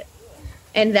love it.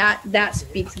 And that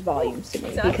speaks volumes to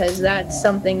me because that's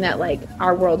something that like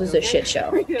our world is a shit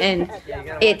show and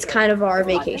it's kind of our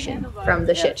vacation from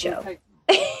the shit show.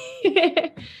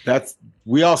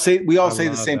 We all say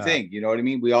the same thing. You know what I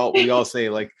mean? We all say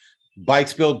like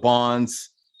bikes build bonds.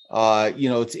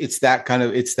 It's that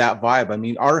vibe. I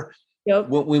mean, Yep.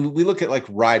 when we look at like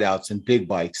ride outs and big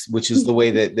bikes, which is the way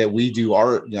that we do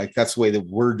our, like, that's the way that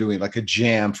we're doing, like a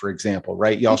jam, for example,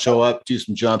 right? Y'all show up, do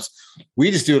some jumps. We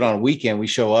just do it on a weekend. We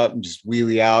show up and just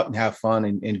wheelie out and have fun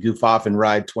and goof off and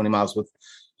ride 20 miles with,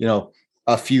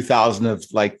 a few thousand of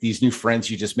like these new friends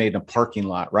you just made in a parking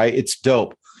lot, right? It's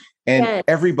dope. And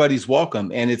everybody's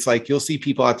welcome. And it's like, you'll see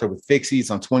people out there with fixies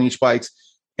on 20-inch bikes,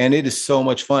 and it is so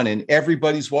much fun, and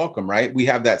everybody's welcome, right? We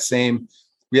have that same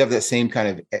kind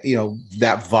of,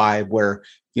 that vibe where,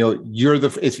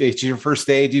 it's your first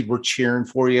day, dude, we're cheering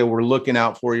for you. We're looking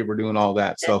out for you. We're doing all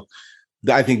that. So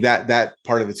I think that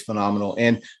part of it's phenomenal.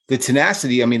 And the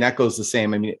tenacity, I mean, that goes the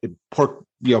same. I mean,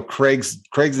 Craig's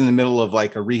in the middle of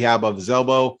like a rehab of his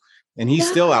elbow, and he's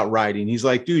still out riding. He's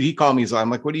like, dude, he called me. I'm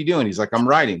like, what are you doing? He's like, I'm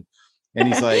riding. And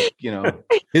he's like,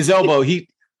 his elbow,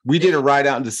 we did a ride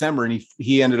out in December, and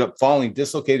he ended up falling,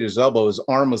 dislocated his elbow. His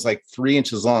arm was like 3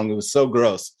 inches long. It was so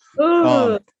gross.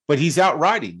 But he's out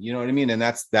riding, you know what I mean? And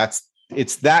that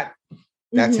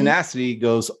tenacity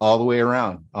goes all the way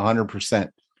around 100%.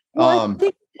 Well, I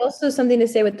think also something to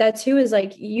say with that too is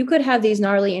like, you could have these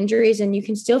gnarly injuries and you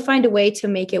can still find a way to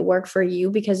make it work for you,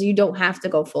 because you don't have to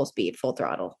go full speed, full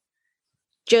throttle.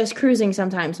 Just cruising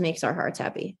sometimes makes our hearts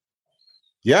happy.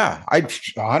 Yeah,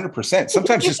 100%.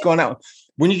 Sometimes just going out,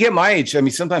 when you get my age, I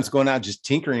mean, sometimes going out, just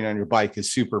tinkering on your bike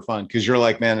is super fun, because you're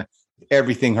like, man,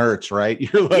 everything hurts, right?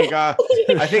 You're like, I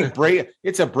think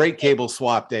it's a brake cable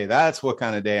swap day. That's what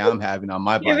kind of day I'm having on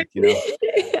my bike,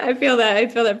 I feel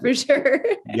that for sure.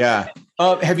 Yeah.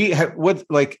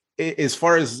 As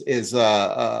far as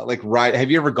like ride,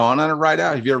 have you ever gone on a ride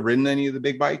out? Have you ever ridden any of the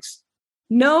big bikes?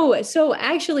 No. So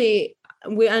actually,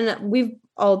 we've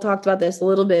all talked about this a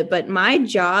little bit, but my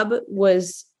job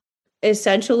was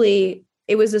essentially,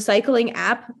 it was a cycling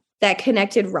app that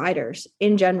connected riders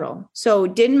in general. So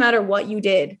it didn't matter what you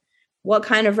did, what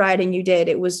kind of riding you did,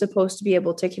 it was supposed to be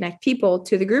able to connect people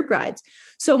to the group rides.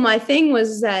 So my thing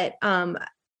was that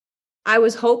I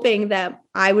was hoping that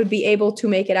I would be able to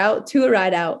make it out to a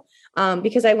ride out,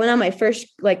 because I went on my first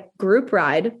like group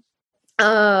ride.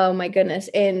 Oh my goodness.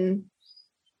 In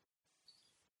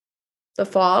the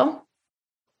fall.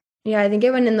 Yeah, I think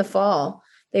it went in the fall.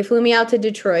 They flew me out to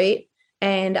Detroit,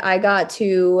 and I got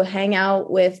to hang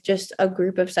out with just a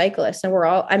group of cyclists.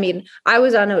 And I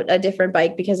was on a different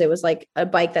bike, because it was like a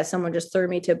bike that someone just threw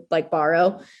me to like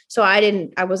borrow. So I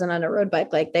wasn't on a road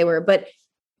bike like they were, but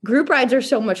group rides are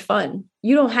so much fun.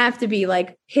 You don't have to be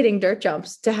like hitting dirt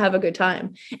jumps to have a good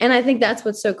time. And I think that's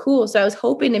what's so cool. So I was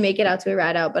hoping to make it out to a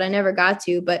ride out, but I never got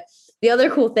to. But the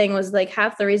other cool thing was like,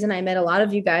 half the reason I met a lot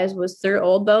of you guys was through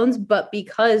Old Bones, but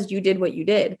because you did what you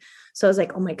did. So I was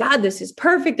like, oh my God, this is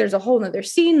perfect. There's a whole nother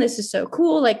scene. This is so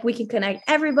cool. Like, we can connect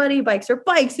everybody. Bikes are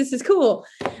bikes. This is cool.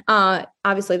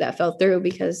 Obviously that fell through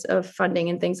because of funding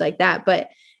and things like that. But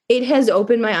it has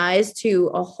opened my eyes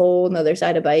to a whole nother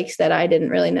side of bikes that I didn't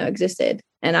really know existed.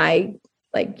 And I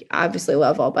obviously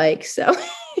love all bikes. So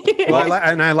well,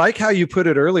 I like how you put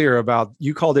it earlier about,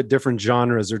 you called it different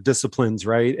genres or disciplines,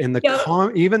 right? And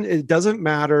even it doesn't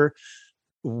matter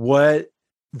what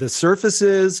the surface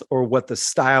is or what the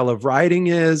style of riding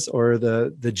is or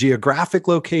the geographic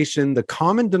location. The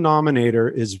common denominator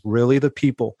is really the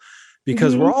people,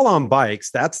 because we're all on bikes.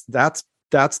 That's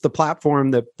the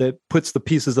platform that puts the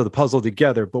pieces of the puzzle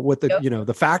together. But what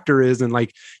the factor is, and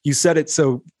like you said, it's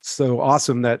so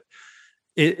awesome that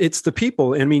it's the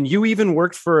people. I mean, you even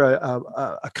worked for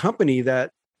a company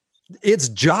that its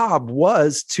job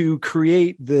was to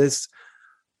create this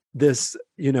community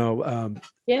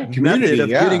of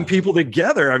getting people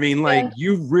together. I mean, like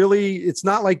it's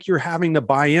not like you're having to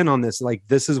buy in on this. Like,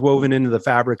 this is woven into the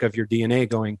fabric of your DNA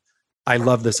going, I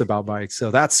love this about bikes.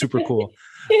 So that's super cool.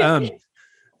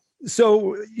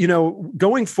 So,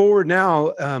 going forward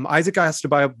now, Isaac asked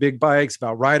about big bikes,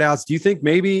 about ride outs. Do you think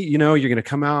maybe, you're going to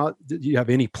come out? Do you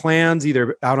have any plans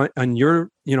either out on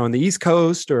your, on the East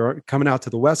Coast or coming out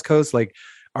to the West Coast? Like,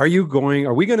 are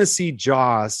we going to see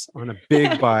Joce on a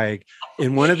big bike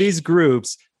in one of these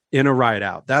groups in a ride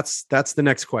out? That's the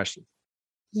next question.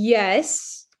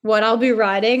 Yes. What I'll be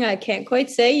riding, I can't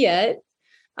quite say yet.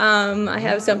 I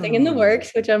have something in the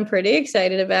works, which I'm pretty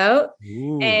excited about.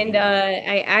 Ooh. And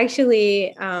I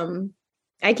actually,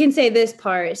 I can say this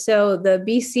part. So the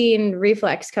Be Seen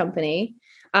Reflex Company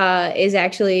is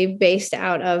actually based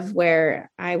out of where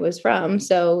I was from.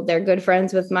 So they're good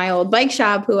friends with my old bike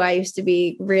shop, who I used to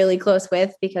be really close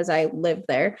with because I lived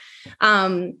there.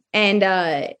 And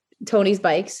Tony's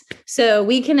Bikes. So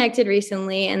we connected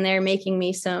recently, and they're making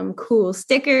me some cool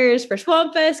stickers for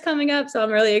Swamp Fest coming up. So I'm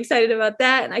really excited about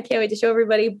that, and I can't wait to show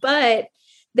everybody. But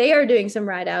they are doing some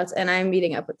ride outs, and I'm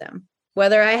meeting up with them.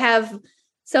 Whether I have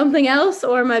something else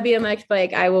or my BMX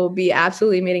bike, I will be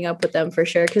absolutely meeting up with them for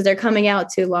sure because they're coming out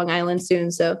to Long Island soon.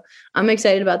 So I'm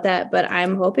excited about that, but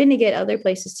I'm hoping to get other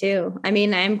places too. I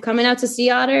mean, I'm coming out to Sea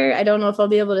Otter. I don't know if I'll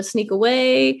be able to sneak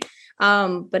away.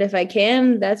 But if I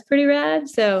can, that's pretty rad.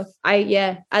 So I'd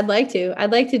like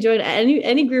to join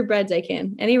any group rides I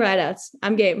can, any ride outs.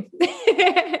 I'm game.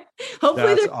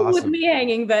 Hopefully That's they're cool with awesome. me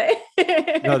hanging, but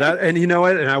No, and you know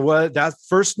what? And that's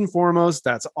first and foremost,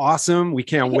 that's awesome. We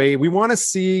can't wait. We want to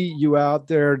see you out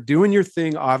there doing your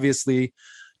thing, obviously.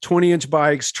 20-inch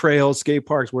bikes, trails, skate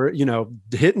parks, where,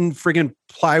 hitting friggin'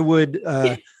 plywood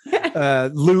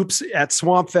loops at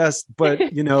Swamp Fest. But,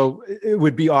 it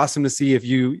would be awesome to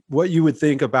see what you would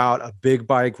think about a big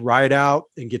bike ride out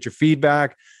and get your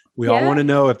feedback. We all want to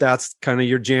know if that's kind of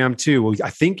your jam too. Well,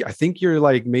 I think you're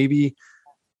like, maybe,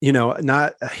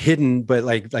 not hidden, but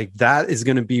like that is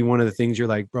going to be one of the things you're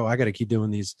like, bro, I got to keep doing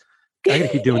these. I got to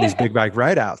keep doing these big bike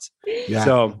ride outs. Yeah.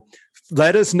 So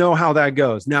let us know how that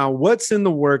goes. Now, what's in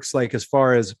the works? Like, as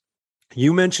far as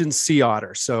you mentioned Sea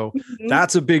Otter. So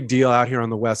that's a big deal out here on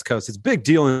the West Coast. It's a big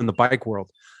deal in the bike world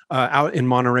out in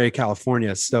Monterey,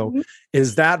 California. So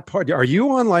is that part, are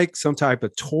you on like some type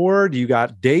of tour? Do you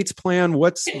got dates planned?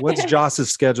 What's Joce's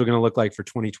schedule going to look like for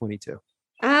 2022?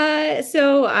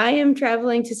 So I am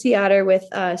traveling to Sea Otter with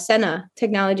Senna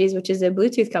Technologies, which is a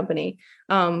Bluetooth company.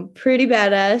 Pretty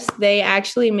badass. They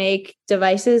actually make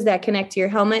devices that connect to your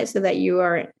helmet so that you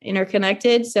are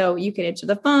interconnected. So you can answer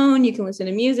the phone, you can listen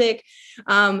to music.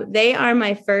 They are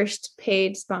my first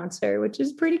paid sponsor, which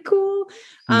is pretty cool.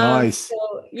 Nice.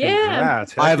 So, yeah.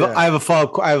 I have a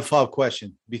follow-up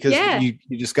question because you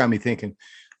just got me thinking.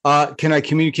 Can I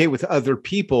communicate with other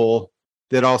people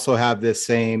that also have this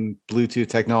same Bluetooth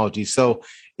technology? So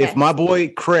if my boy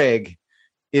Craig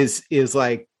is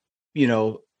like,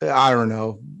 I don't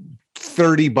know,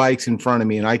 30 bikes in front of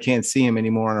me and I can't see him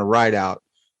anymore on a ride out,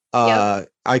 I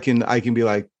can be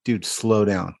like, dude, slow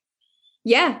down.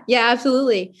 Yeah,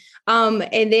 absolutely. And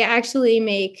they actually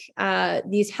make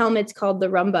these helmets called the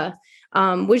Rumba,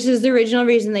 which is the original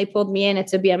reason they pulled me in.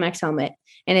 It's a BMX helmet.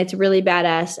 And it's really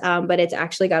badass, but it's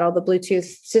actually got all the Bluetooth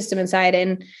system inside.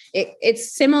 And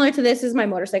it's similar to this is my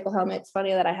motorcycle helmet. It's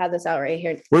funny that I have this out right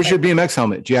here. Where's your BMX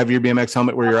helmet? Do you have your BMX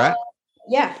helmet where you're at?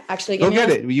 Yeah, actually. Go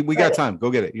get it. We got time. Go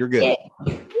get it. You're good.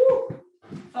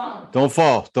 Yeah. Don't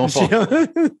fall.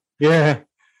 Yeah.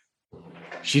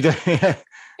 She does.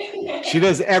 She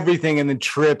does everything and then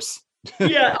trips.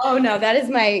 Yeah. Oh no, that is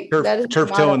my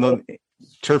turf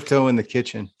toe in the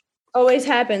kitchen. Always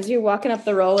happens. You're walking up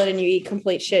the roller and you eat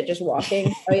complete shit just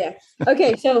walking. Oh yeah.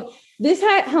 Okay. So this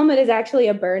helmet is actually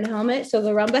a burn helmet. So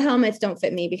the Rumba helmets don't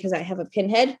fit me because I have a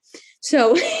pinhead.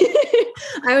 So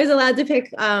I was allowed to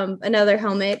pick another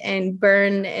helmet, and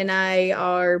Burn and I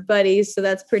are buddies. So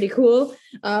that's pretty cool.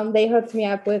 They hooked me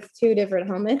up with 2 different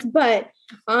helmets, but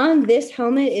on this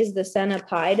helmet is the Senna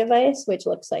Pi device, which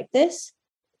looks like this.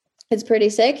 It's pretty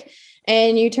sick.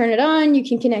 And you turn it on, you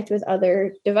can connect with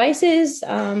other devices.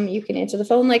 You can answer the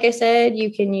phone, like I said.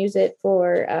 You can use it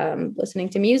for listening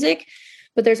to music.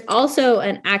 But there's also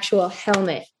an actual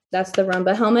helmet. That's the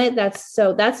Rumba helmet. That's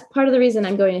part of the reason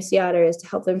I'm going to Sea Otter is to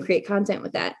help them create content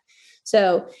with that.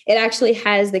 So it actually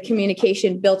has the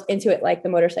communication built into it like the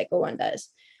motorcycle one does.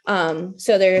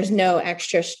 So there's no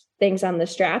extra things on the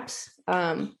straps.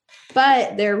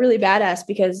 But they're really badass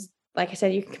because, like I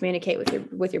said, you can communicate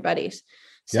with your buddies.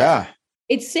 So yeah,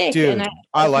 it's sick. Dude, and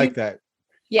I like that.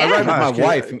 Yeah, I ride with my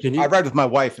wife. I ride with my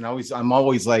wife, and I'm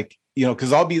always like,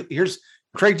 because here's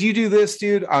Craig. Do you do this,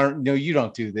 dude? I don't know. You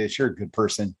don't do this. You're a good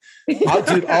person,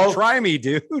 I'll try me,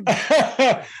 dude.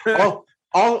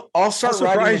 I'll start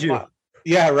riding.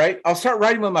 Yeah, right. I'll start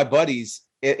riding with my buddies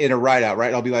in a ride out.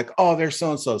 Right. I'll be like, oh, there's so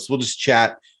and so. So we'll just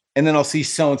chat, and then I'll see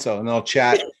so and so, and then I'll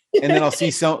chat, and then I'll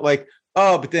see like.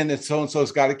 Oh, but then it's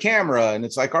so-and-so's got a camera, and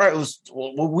it's like, all right, we'll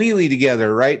wheelie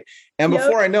together, right? And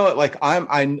before I know it, like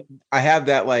I have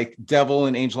that like devil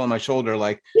and angel on my shoulder,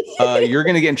 like you're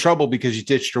gonna get in trouble because you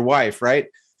ditched your wife, right?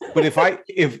 But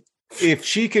if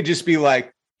she could just be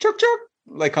like chuk chuk,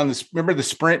 like on this, remember the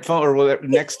Sprint phone or whatever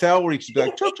Nextel, where you could be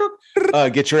like chuk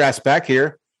chuk, get your ass back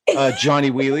here,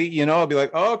 Johnny Wheelie, I'll be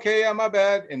like, oh, okay, yeah, my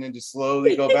bad, and then just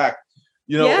slowly go back,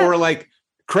 or like.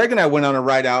 Craig and I went on a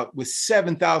ride out with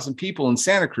 7,000 people in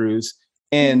Santa Cruz.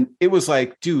 And it was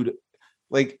like, dude,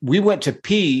 like we went to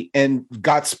pee and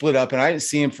got split up, and I didn't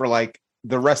see him for like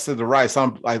the rest of the ride.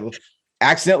 So I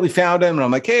accidentally found him, and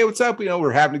I'm like, hey, what's up?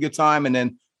 We're having a good time. And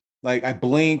then like I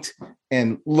blinked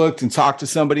and looked and talked to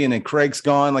somebody, and then Craig's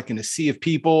gone like in a sea of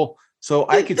people. So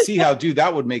I could see how, dude,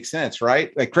 that would make sense,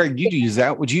 right? Like, Craig, you'd use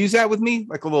that. Would you use that with me?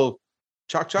 Like a little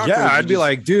Joc. Yeah, I'd be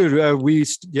like, dude,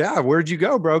 where'd you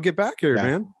go, bro? Get back here,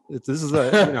 man. This is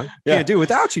can't do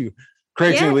without you.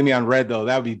 Craig's gonna leave me on red though.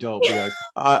 That would be dope. Be like,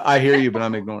 I hear you, but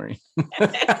I'm ignoring.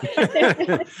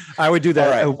 I would do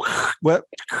that. Right.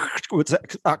 What's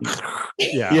that?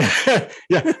 Yeah.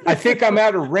 I think I'm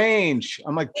out of range.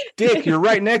 I'm like, Dick, you're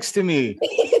right next to me.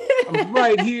 I'm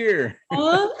right here.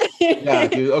 Yeah,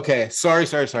 dude. Okay. Sorry.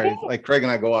 Like Craig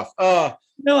and I go off.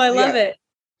 No, I love it.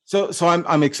 So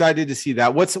I'm excited to see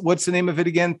that. What's the name of it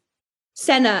again?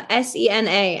 Sena, Sena.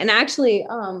 And actually,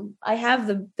 I have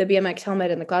the BMX helmet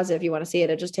in the closet if you want to see it.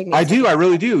 It just take me. I do. I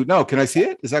really do. No, can I see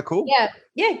it? Is that cool?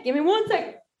 Yeah. Give me 1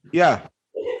 second. Yeah.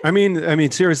 I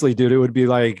mean, seriously, dude, it would be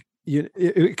like,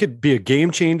 it could be a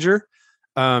game changer.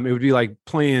 It would be like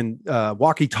playing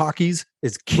walkie-talkies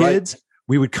as kids. Right.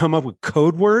 We would come up with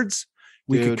code words.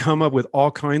 We could come up with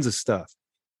all kinds of stuff.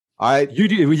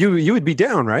 You would be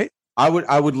down, right? I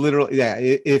would literally, yeah.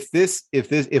 If this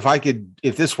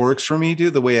works for me,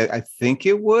 dude, the way I think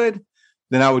it would,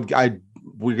 then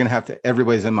we're gonna have to.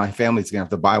 Everybody's in my family's gonna have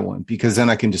to buy one because then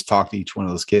I can just talk to each one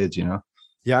of those kids, you know.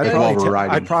 Yeah,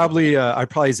 I'd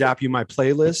probably zap you my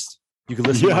playlist. You can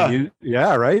listen to music.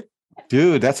 Yeah, right,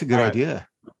 dude. That's a good idea.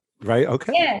 Right?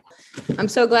 Okay. Yeah, I'm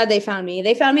so glad they found me.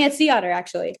 They found me at Sea Otter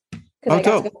actually because I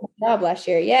got to go to my job last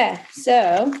year. Yeah,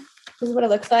 so this is what it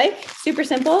looks like. Super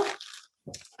simple.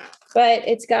 But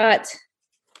it's got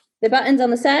the buttons on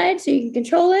the side so you can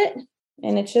control it.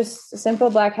 And it's just a simple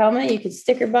black helmet. You can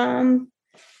sticker bomb,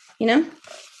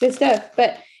 good stuff.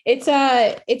 But it's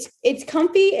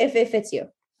comfy if it fits you.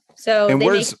 So and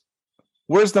where's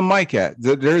the mic at?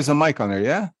 There is a mic on there,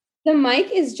 yeah? The mic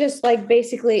is just like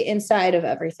basically inside of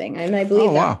everything. And I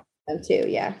believe that too.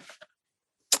 Yeah.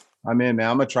 I'm in, man.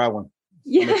 I'm gonna try one.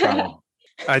 Yeah.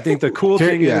 I think the cool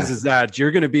thing is that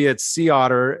you're going to be at Sea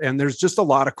Otter and there's just a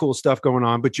lot of cool stuff going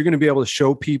on, but you're going to be able to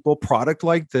show people product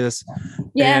like this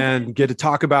and get to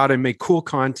talk about it and make cool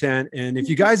content. And if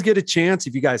you guys get a chance,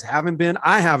 if you guys haven't been,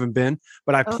 I haven't been,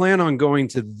 but I plan on going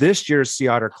to this year's Sea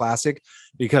Otter Classic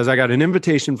because I got an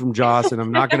invitation from Joce and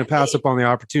I'm not going to pass up on the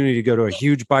opportunity to go to a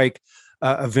huge bike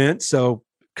event. So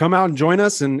come out and join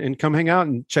us and come hang out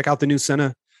and check out the new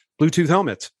Sena Bluetooth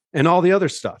helmets and all the other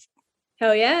stuff.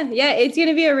 Oh yeah. Yeah. It's going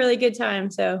to be a really good time.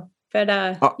 So, but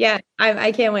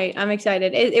I can't wait. I'm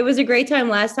excited. It was a great time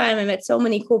last time. I met so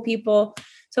many cool people,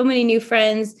 so many new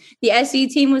friends. The SE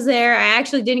team was there. I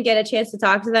actually didn't get a chance to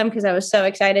talk to them because I was so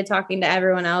excited talking to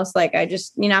everyone else. Like I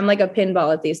just, I'm like a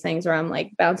pinball at these things where I'm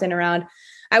like bouncing around.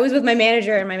 I was with my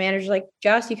manager and my manager's like,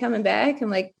 Joce, you coming back?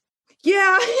 I'm like,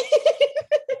 yeah,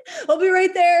 I'll be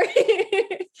right there.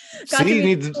 See, you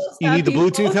need the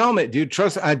Bluetooth helmet, dude.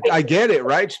 Trust, I get it,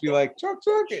 right? Just be like, Joc,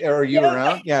 are you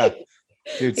around? Yeah,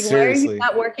 dude. Like, seriously, why are you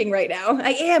not working right now?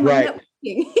 I am. Right. I'm not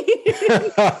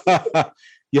working.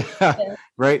 Yeah,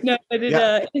 right. No, but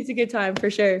it's a good time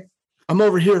for sure. I'm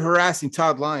over here harassing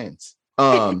Todd Lyons.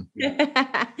 Have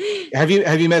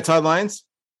you met Todd Lyons?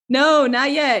 No,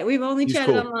 not yet. We've only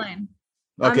chatted online.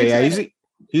 Okay, yeah,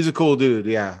 he's a cool dude.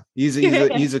 Yeah, he's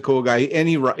a cool guy, and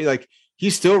he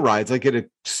still rides like at a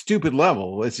stupid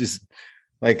level. It's just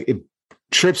like it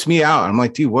trips me out. I'm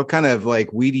like, dude, what kind of like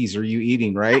Wheaties are you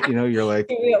eating? Right? You're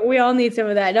like, we all need some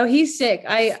of that. No, he's sick.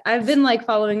 I've been like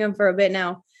following him for a bit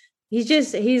now. He's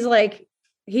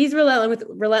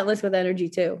relentless with energy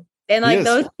too. And like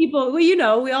those people, we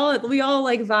all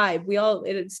like vibe.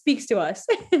 It speaks to us.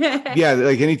 Yeah,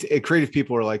 like any creative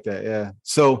people are like that. Yeah.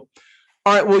 So.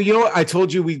 All right. Well, you know what? I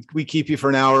told you we keep you for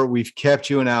an hour. We've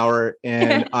kept you an hour,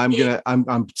 and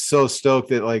I'm so stoked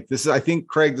that like this is. I think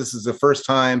Craig, this is the first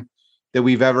time that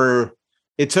we've ever.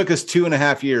 It took us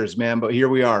 2.5 years, man, but here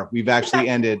we are. We've actually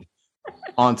ended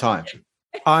on time.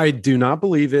 I do not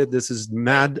believe it. This is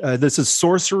mad. This is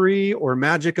sorcery or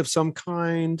magic of some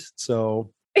kind.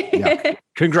 So, yeah.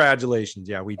 Congratulations.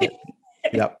 Yeah, we did.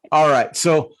 Yep. All right.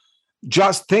 So.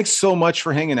 Joce, thanks so much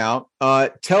for hanging out.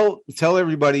 Tell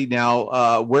everybody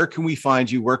now, where can we find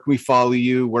you? Where can we follow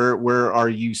you? Where are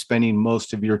you spending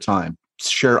most of your time?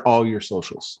 Share all your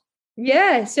socials.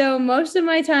 Yeah. So most of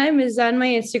my time is on my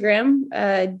Instagram,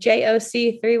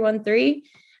 Joc313.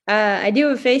 I do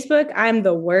have Facebook. I'm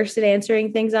the worst at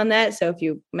answering things on that. So if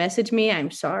you message me, I'm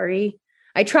sorry.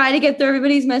 I try to get through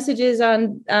everybody's messages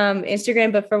on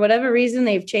Instagram, but for whatever reason,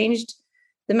 they've changed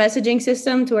the messaging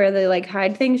system to where they like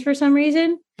hide things for some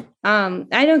reason.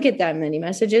 I don't get that many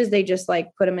messages. They just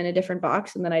like put them in a different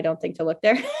box and then I don't think to look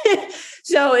there.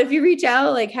 So if you reach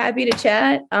out, like happy to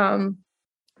chat.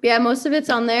 Yeah, most of it's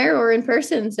on there or in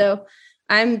person. So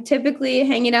I'm typically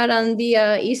hanging out on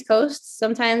the East Coast.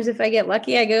 Sometimes if I get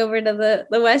lucky, I go over to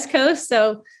the West Coast.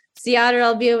 So Sea Otter,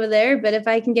 I'll be over there. But if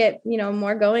I can get,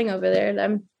 more going over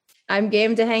there, I'm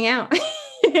game to hang out.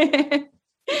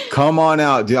 Come on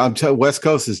out, dude. I'm telling West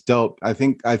Coast is dope. I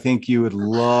think you would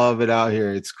love it out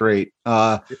here. It's great.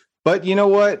 But you know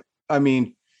what? I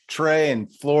mean, Trey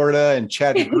and Florida and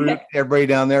Chattanooga, everybody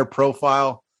down there,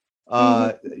 profile.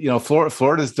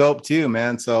 Florida's dope too,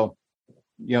 man. So,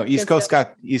 East Coast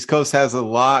has a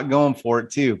lot going for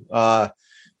it too.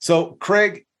 So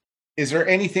Craig, is there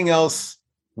anything else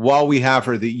while we have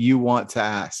her that you want to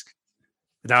ask?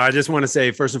 No, I just want to say,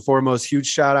 first and foremost, huge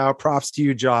shout out, props to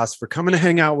you, Joce, for coming to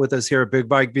hang out with us here at Big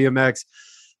Bike BMX.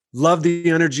 Love the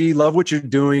energy, love what you're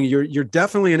doing. You're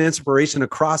definitely an inspiration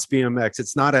across BMX.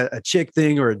 It's not a chick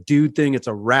thing or a dude thing. It's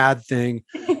a rad thing.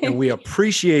 And we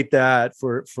appreciate that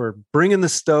for bringing the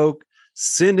stoke,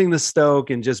 sending the stoke,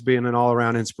 and just being an all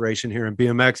around inspiration here in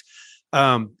BMX.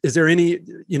 Is there any,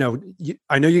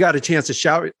 I know you got a chance to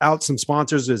shout out some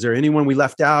sponsors. Is there anyone we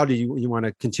left out? Do you want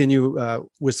to continue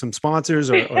with some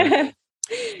sponsors or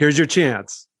here's your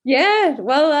chance? Yeah.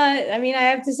 Well, I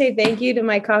have to say thank you to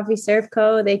my Coffee Surf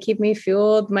Co. They keep me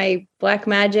fueled. My Black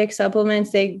Magic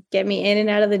supplements, they get me in and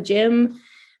out of the gym.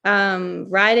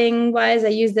 Riding wise, I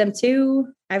use them too.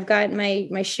 I've got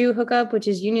my shoe hookup, which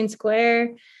is Union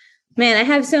Square. Man, I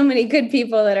have so many good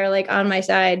people that are like on my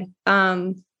side.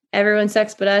 Everyone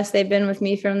sucks but us. They've been with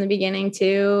me from the beginning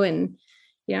too. And,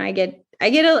 I get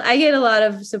a lot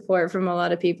of support from a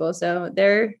lot of people. So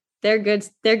they're good.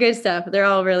 They're good stuff. They're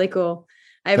all really cool.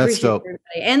 I appreciate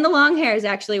everybody. And the long hairs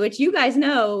actually, which you guys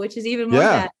know, which is even more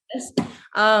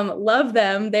badass. Love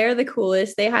them. They're the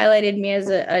coolest. They highlighted me as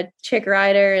a chick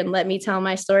rider and let me tell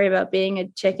my story about being a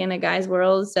chick in a guy's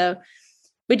world. So,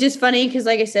 which is funny because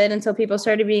like I said, until people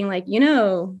started being like,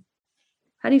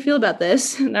 how do you feel about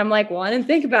this? And I'm like, well, I didn't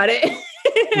think about it.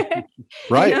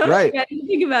 Right. I didn't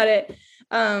think about it.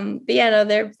 But yeah, no,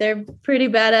 they're pretty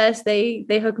badass.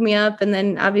 They hook me up, and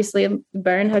then obviously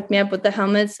Burn hooked me up with the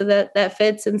helmet so that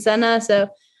fits in Senna. So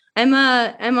I'm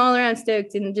all around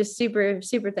stoked and just super,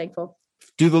 super thankful.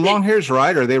 Do the long hairs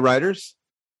ride? Are they riders?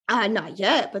 Not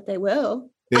yet, but they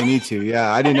will. They need to.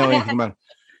 Yeah, I didn't know anything about it.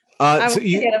 I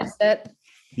get upset.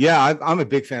 Yeah, I'm a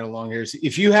big fan of long hairs.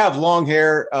 If you have long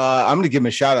hair, I'm going to give them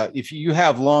a shout out. If you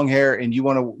have long hair and you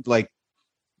want to, like,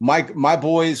 my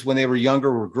boys, when they were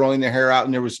younger, were growing their hair out,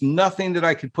 and there was nothing that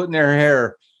I could put in their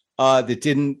hair that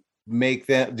didn't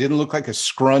look like a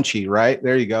scrunchie. Right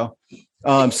there, you go.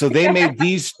 So they made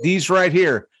these right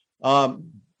here.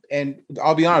 And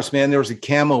I'll be honest, man, there was a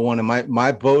camo one, and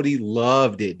my Bodie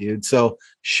loved it, dude. So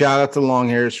shout out to long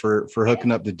hairs for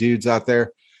hooking up the dudes out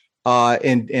there.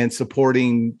 And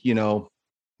supporting,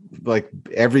 like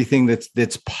everything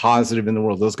that's positive in the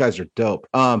world. Those guys are dope.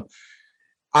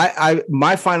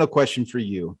 My final question for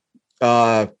you,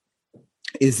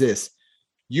 is this: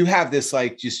 you have this,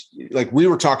 like, just like we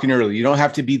were talking earlier, you don't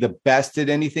have to be the best at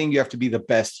anything. You have to be the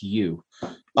best you.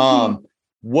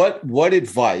 What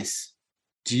advice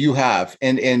do you have?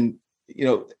 And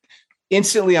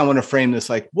instantly I want to frame this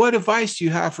like, what advice do you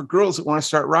have for girls that want to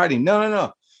start riding?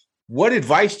 No. What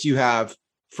advice do you have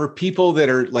for people that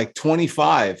are like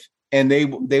 25 and they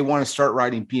want to start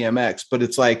riding BMX, but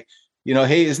it's like,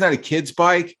 hey, isn't that a kid's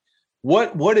bike?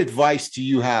 What advice do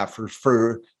you have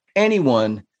for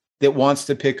anyone that wants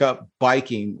to pick up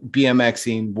biking,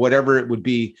 BMXing, whatever it would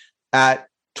be at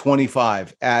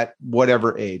 25, at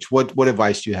whatever age? What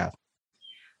advice do you have?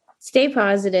 Stay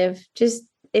positive. Just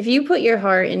if you put your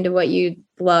heart into what you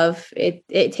love,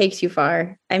 it takes you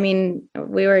far. I mean,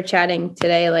 we were chatting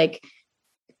today, like,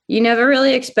 you never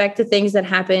really expect the things that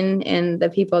happen and the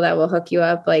people that will hook you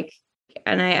up. Like,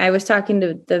 and I was talking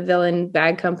to the Villain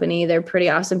Bag Company. They're pretty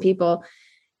awesome people.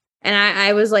 And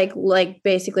I was like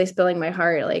basically spilling my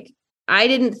heart. Like, I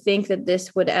didn't think that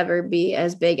this would ever be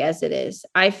as big as it is.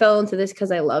 I fell into this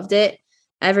because I loved it.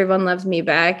 Everyone loves me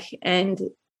back. And,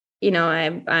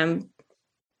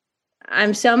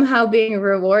 I'm somehow being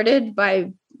rewarded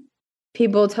by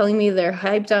people telling me they're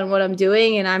hyped on what I'm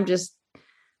doing, and I'm just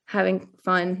having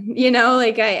fun,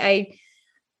 like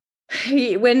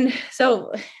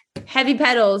so Heavy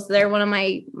Pedals, they're one of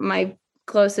my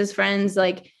closest friends.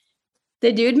 Like,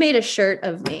 the dude made a shirt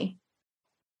of me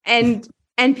and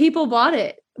people bought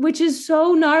it, which is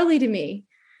so gnarly to me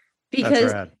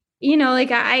because,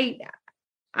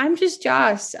 I'm just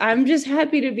Joce. I'm just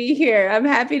happy to be here. I'm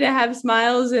happy to have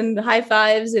smiles and high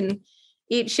fives and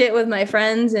eat shit with my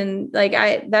friends. And like,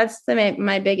 that's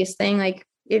my biggest thing. Like,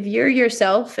 if you're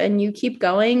yourself and you keep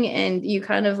going and you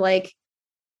kind of like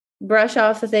brush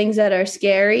off the things that are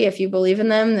scary, if you believe in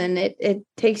them, then it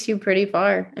takes you pretty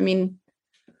far. I mean,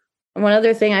 one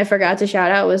other thing I forgot to shout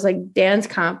out was like Dan's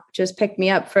Comp just picked me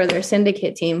up for their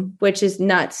syndicate team, which is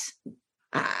nuts.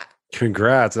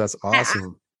 Congrats. That's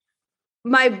awesome.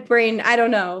 my brain, I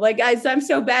don't know. Like I'm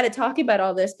so bad at talking about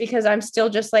all this because I'm still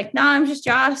just like, nah, I'm just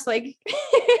Joce, like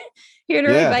here to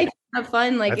ride bikes, have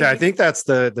fun. Like I think that's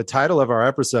the title of our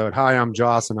episode. Hi, I'm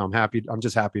Joce, and I'm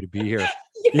just happy to be here.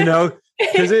 Yeah.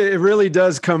 Because it really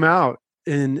does come out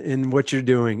in what you're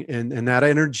doing, and that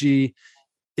energy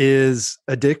is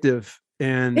addictive.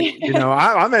 And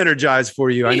I'm energized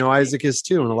for you. I know Isaac is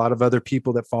too, and a lot of other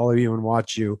people that follow you and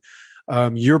watch you.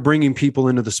 You're bringing people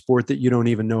into the sport that you don't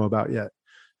even know about yet.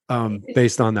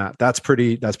 Based on that, that's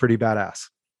pretty badass.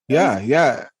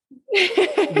 Yeah.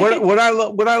 what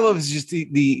I love is just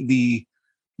the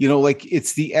like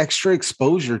it's the extra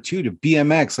exposure too to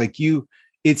BMX. Like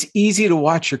it's easy to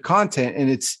watch your content,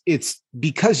 and it's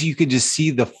because you could just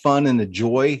see the fun and the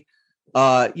joy.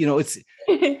 Here's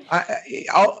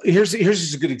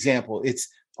just a good example.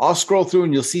 I'll scroll through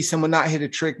and you'll see someone not hit a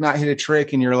trick,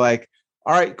 and you're like,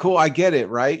 all right, cool, I get it,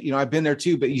 right? I've been there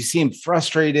too, but you see them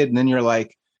frustrated, and then you're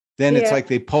like, it's like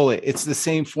they pull it. It's the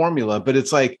same formula, but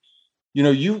it's like,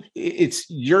 you're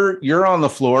on the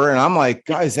floor, and I'm like,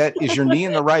 guys, is your knee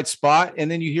in the right spot?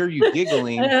 And then you hear you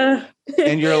giggling,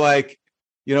 and you're like,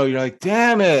 you're like,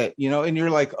 damn it, and you're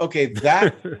like, okay,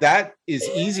 that is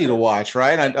easy to watch,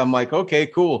 right? I'm like, okay,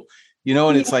 cool,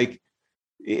 and it's like,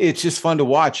 it's just fun to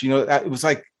watch. It was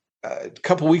like a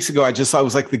couple of weeks ago, I just thought it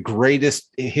was like the greatest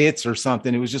hits or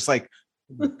something. It was just like,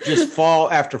 just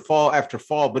fall after fall after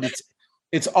fall, but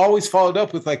it's always followed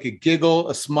up with like a giggle,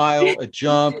 a smile, a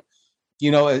jump,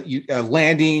 a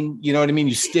landing, you know what I mean?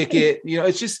 You stick it,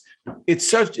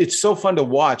 it's so fun to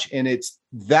watch. And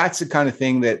that's the kind of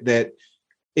thing that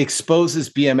exposes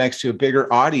BMX to a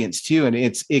bigger audience too. And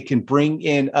it can bring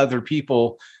in other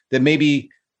people that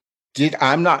maybe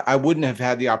I wouldn't have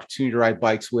had the opportunity to ride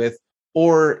bikes with,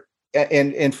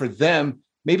 and for them,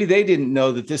 maybe they didn't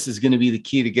know that this is going to be the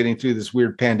key to getting through this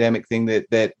weird pandemic thing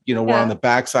that we're on the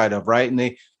backside of, right? And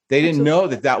they didn't know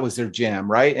that was their jam,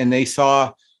 right? And they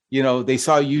saw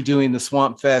you doing the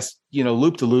Swamp Fest,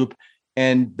 loop to loop,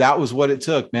 and that was what it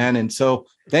took, man. And so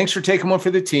thanks for taking one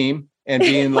for the team and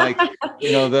being like,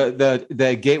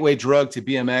 the gateway drug to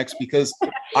BMX, because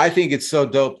I think it's so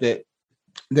dope that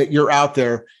you're out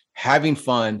there having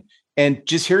fun, and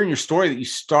just hearing your story that you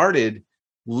started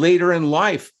later in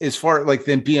life as far like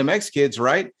than BMX kids,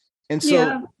 right? And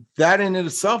so that in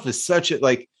itself is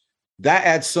that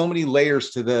adds so many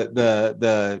layers to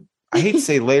the I hate to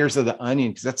say layers of the onion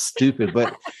because that's stupid,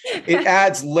 but it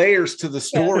adds layers to the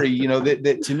story,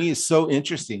 that to me is so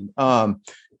interesting.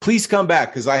 Please come back,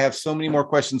 because I have so many more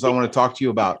questions I want to talk to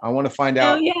you about. I want to find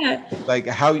out I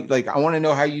want to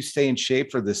know how you stay in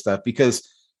shape for this stuff, because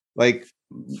like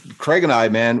Craig and I,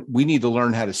 man, we need to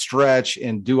learn how to stretch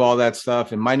and do all that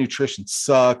stuff. And my nutrition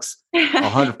sucks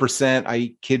 100%. I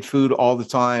eat kid food all the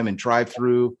time and drive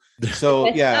through. So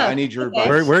I need your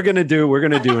advice. We're gonna do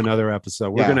another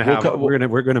episode. We're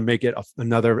gonna make it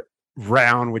another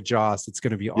round with Joce. It's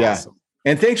gonna be awesome.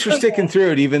 And thanks for sticking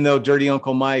through it, even though Dirty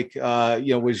Uncle Mike,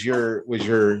 was your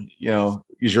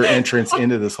entrance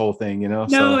into this whole thing.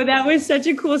 No, that was such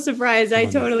a cool surprise. I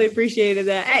totally appreciated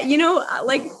that.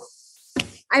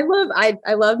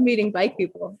 I love meeting bike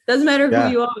people. Doesn't matter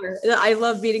who you are. I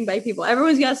love meeting bike people.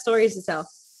 Everyone's got stories to tell.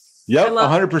 Yep,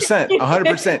 100%.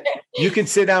 100%. You can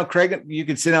sit down, Craig. You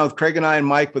can sit down with Craig and I and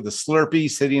Mike with a Slurpee,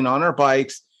 sitting on our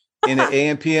bikes in an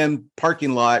AM/PM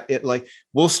parking lot.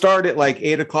 We'll start at like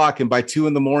 8:00, and by 2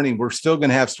 a.m, we're still going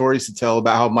to have stories to tell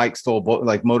about how Mike stole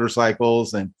like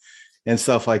motorcycles and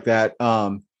stuff like that.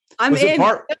 Mike,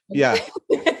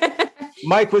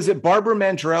 was it Barbara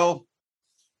Mandrell?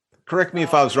 Correct me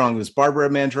if I was wrong. It was Barbara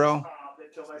Mandrell.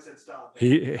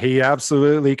 He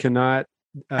absolutely cannot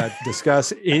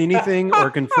discuss anything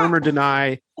or confirm or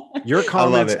deny your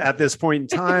comments at this point in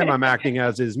time. I'm acting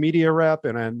as his media rep,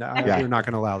 and we're not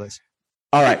going to allow this.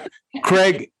 All right,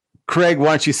 Craig, why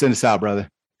don't you send us out, brother?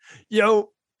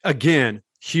 Again,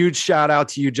 huge shout out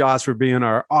to you, Joce, for being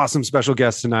our awesome special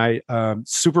guest tonight.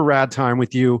 Super rad time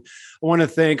with you. I want to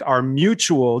thank our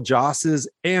mutual Joce's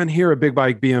and here at Big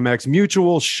Bike BMX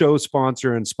mutual show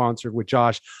sponsor and sponsored with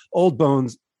Joce Old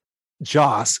Bones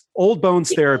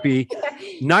Therapy,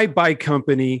 Night Bike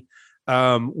Company.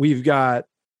 We've got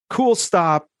Cool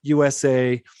Stop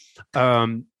USA. That's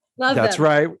them.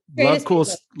 Right. Love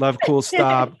Cool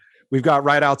Stop. We've got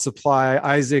Ride Out Supply.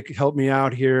 Isaac, help me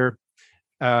out here.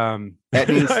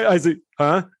 Etnies. Isaac,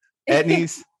 huh?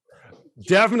 Etnies.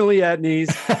 Definitely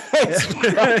Etnies.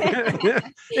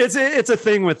 It's a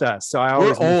thing with us. So I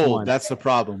always we're old. That's the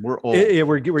problem. We're old.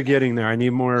 We're getting there. I need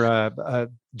more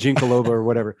Ginkaloba or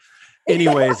whatever.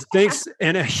 Anyways, thanks.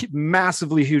 And a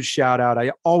massively huge shout out.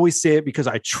 I always say it because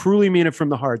I truly mean it from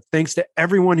the heart. Thanks to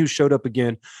everyone who showed up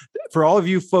again. For all of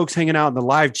you folks hanging out in the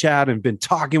live chat and been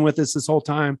talking with us this whole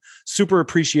time. Super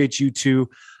appreciate you too.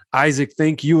 Isaac,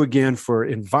 thank you again for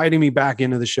inviting me back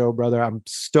into the show, brother. I'm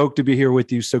stoked to be here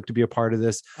with you. Stoked to be a part of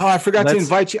this. Oh, I forgot to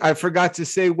invite you. I forgot to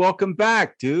say welcome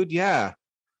back, dude. Yeah.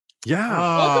 Yeah.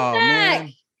 Welcome back.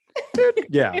 Man.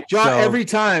 Yeah. John, every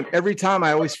time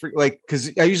I always like,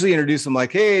 because I usually introduce him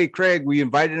like, hey, Craig, we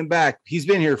invited him back. He's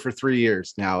been here for 3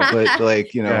 years now, but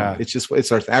like, you know,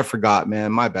 it's our, I forgot,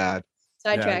 man. My bad.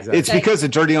 Sidetrack. Yeah, exactly. It's because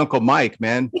of Dirty Uncle Mike,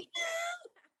 man.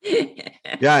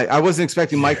 Yeah, I wasn't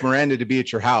expecting Mike Miranda to be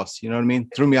at your house. You know what I mean?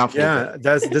 Threw me off. Yeah,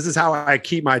 this is how I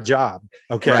keep my job.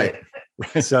 Okay.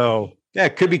 Right. So yeah,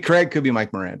 it could be Craig, could be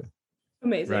Mike Miranda.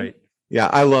 Amazing. Right. Yeah,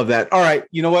 I love that. All right.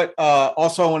 You know what?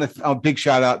 Also, I want to a big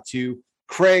shout out to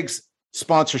Craig's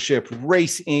sponsorship,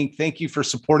 Race Inc. Thank you for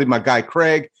supporting my guy,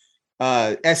 Craig.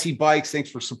 SE Bikes, thanks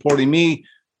for supporting me.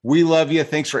 We love you.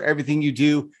 Thanks for everything you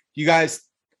do. You guys,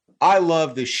 I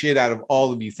love the shit out of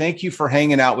all of you. Thank you for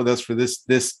hanging out with us for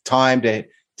this time to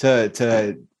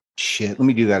shit. Let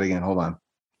me do that again. Hold on.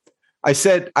 I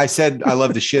said I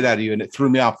love the shit out of you, and it threw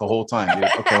me off the whole time, dude.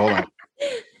 Okay, hold on.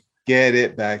 Get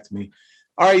it back to me.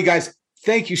 All right, you guys.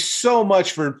 Thank you so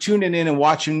much for tuning in and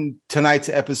watching tonight's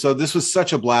episode. This was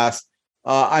such a blast.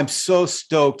 I'm so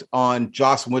stoked on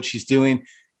Joce and what she's doing,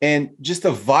 and just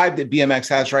the vibe that BMX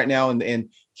has right now, and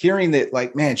hearing that,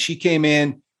 like, man, she came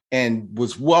in and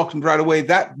was welcomed right away.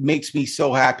 That makes me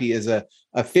so happy as a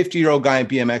 50-year-old guy in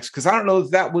BMX, because I don't know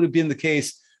if that would have been the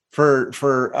case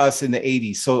for us in the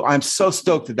 80s. So I'm so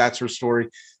stoked that that's her story.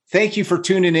 Thank you for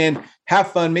tuning in.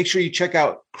 Have fun. Make sure you check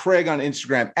out Craig on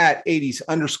Instagram at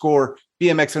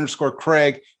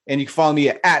 80s_BMX_Craig. And you can follow me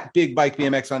at Big Bike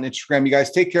BMX on Instagram. You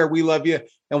guys take care. We love you.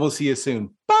 And we'll see you soon.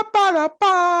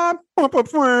 Ba-ba-da-ba.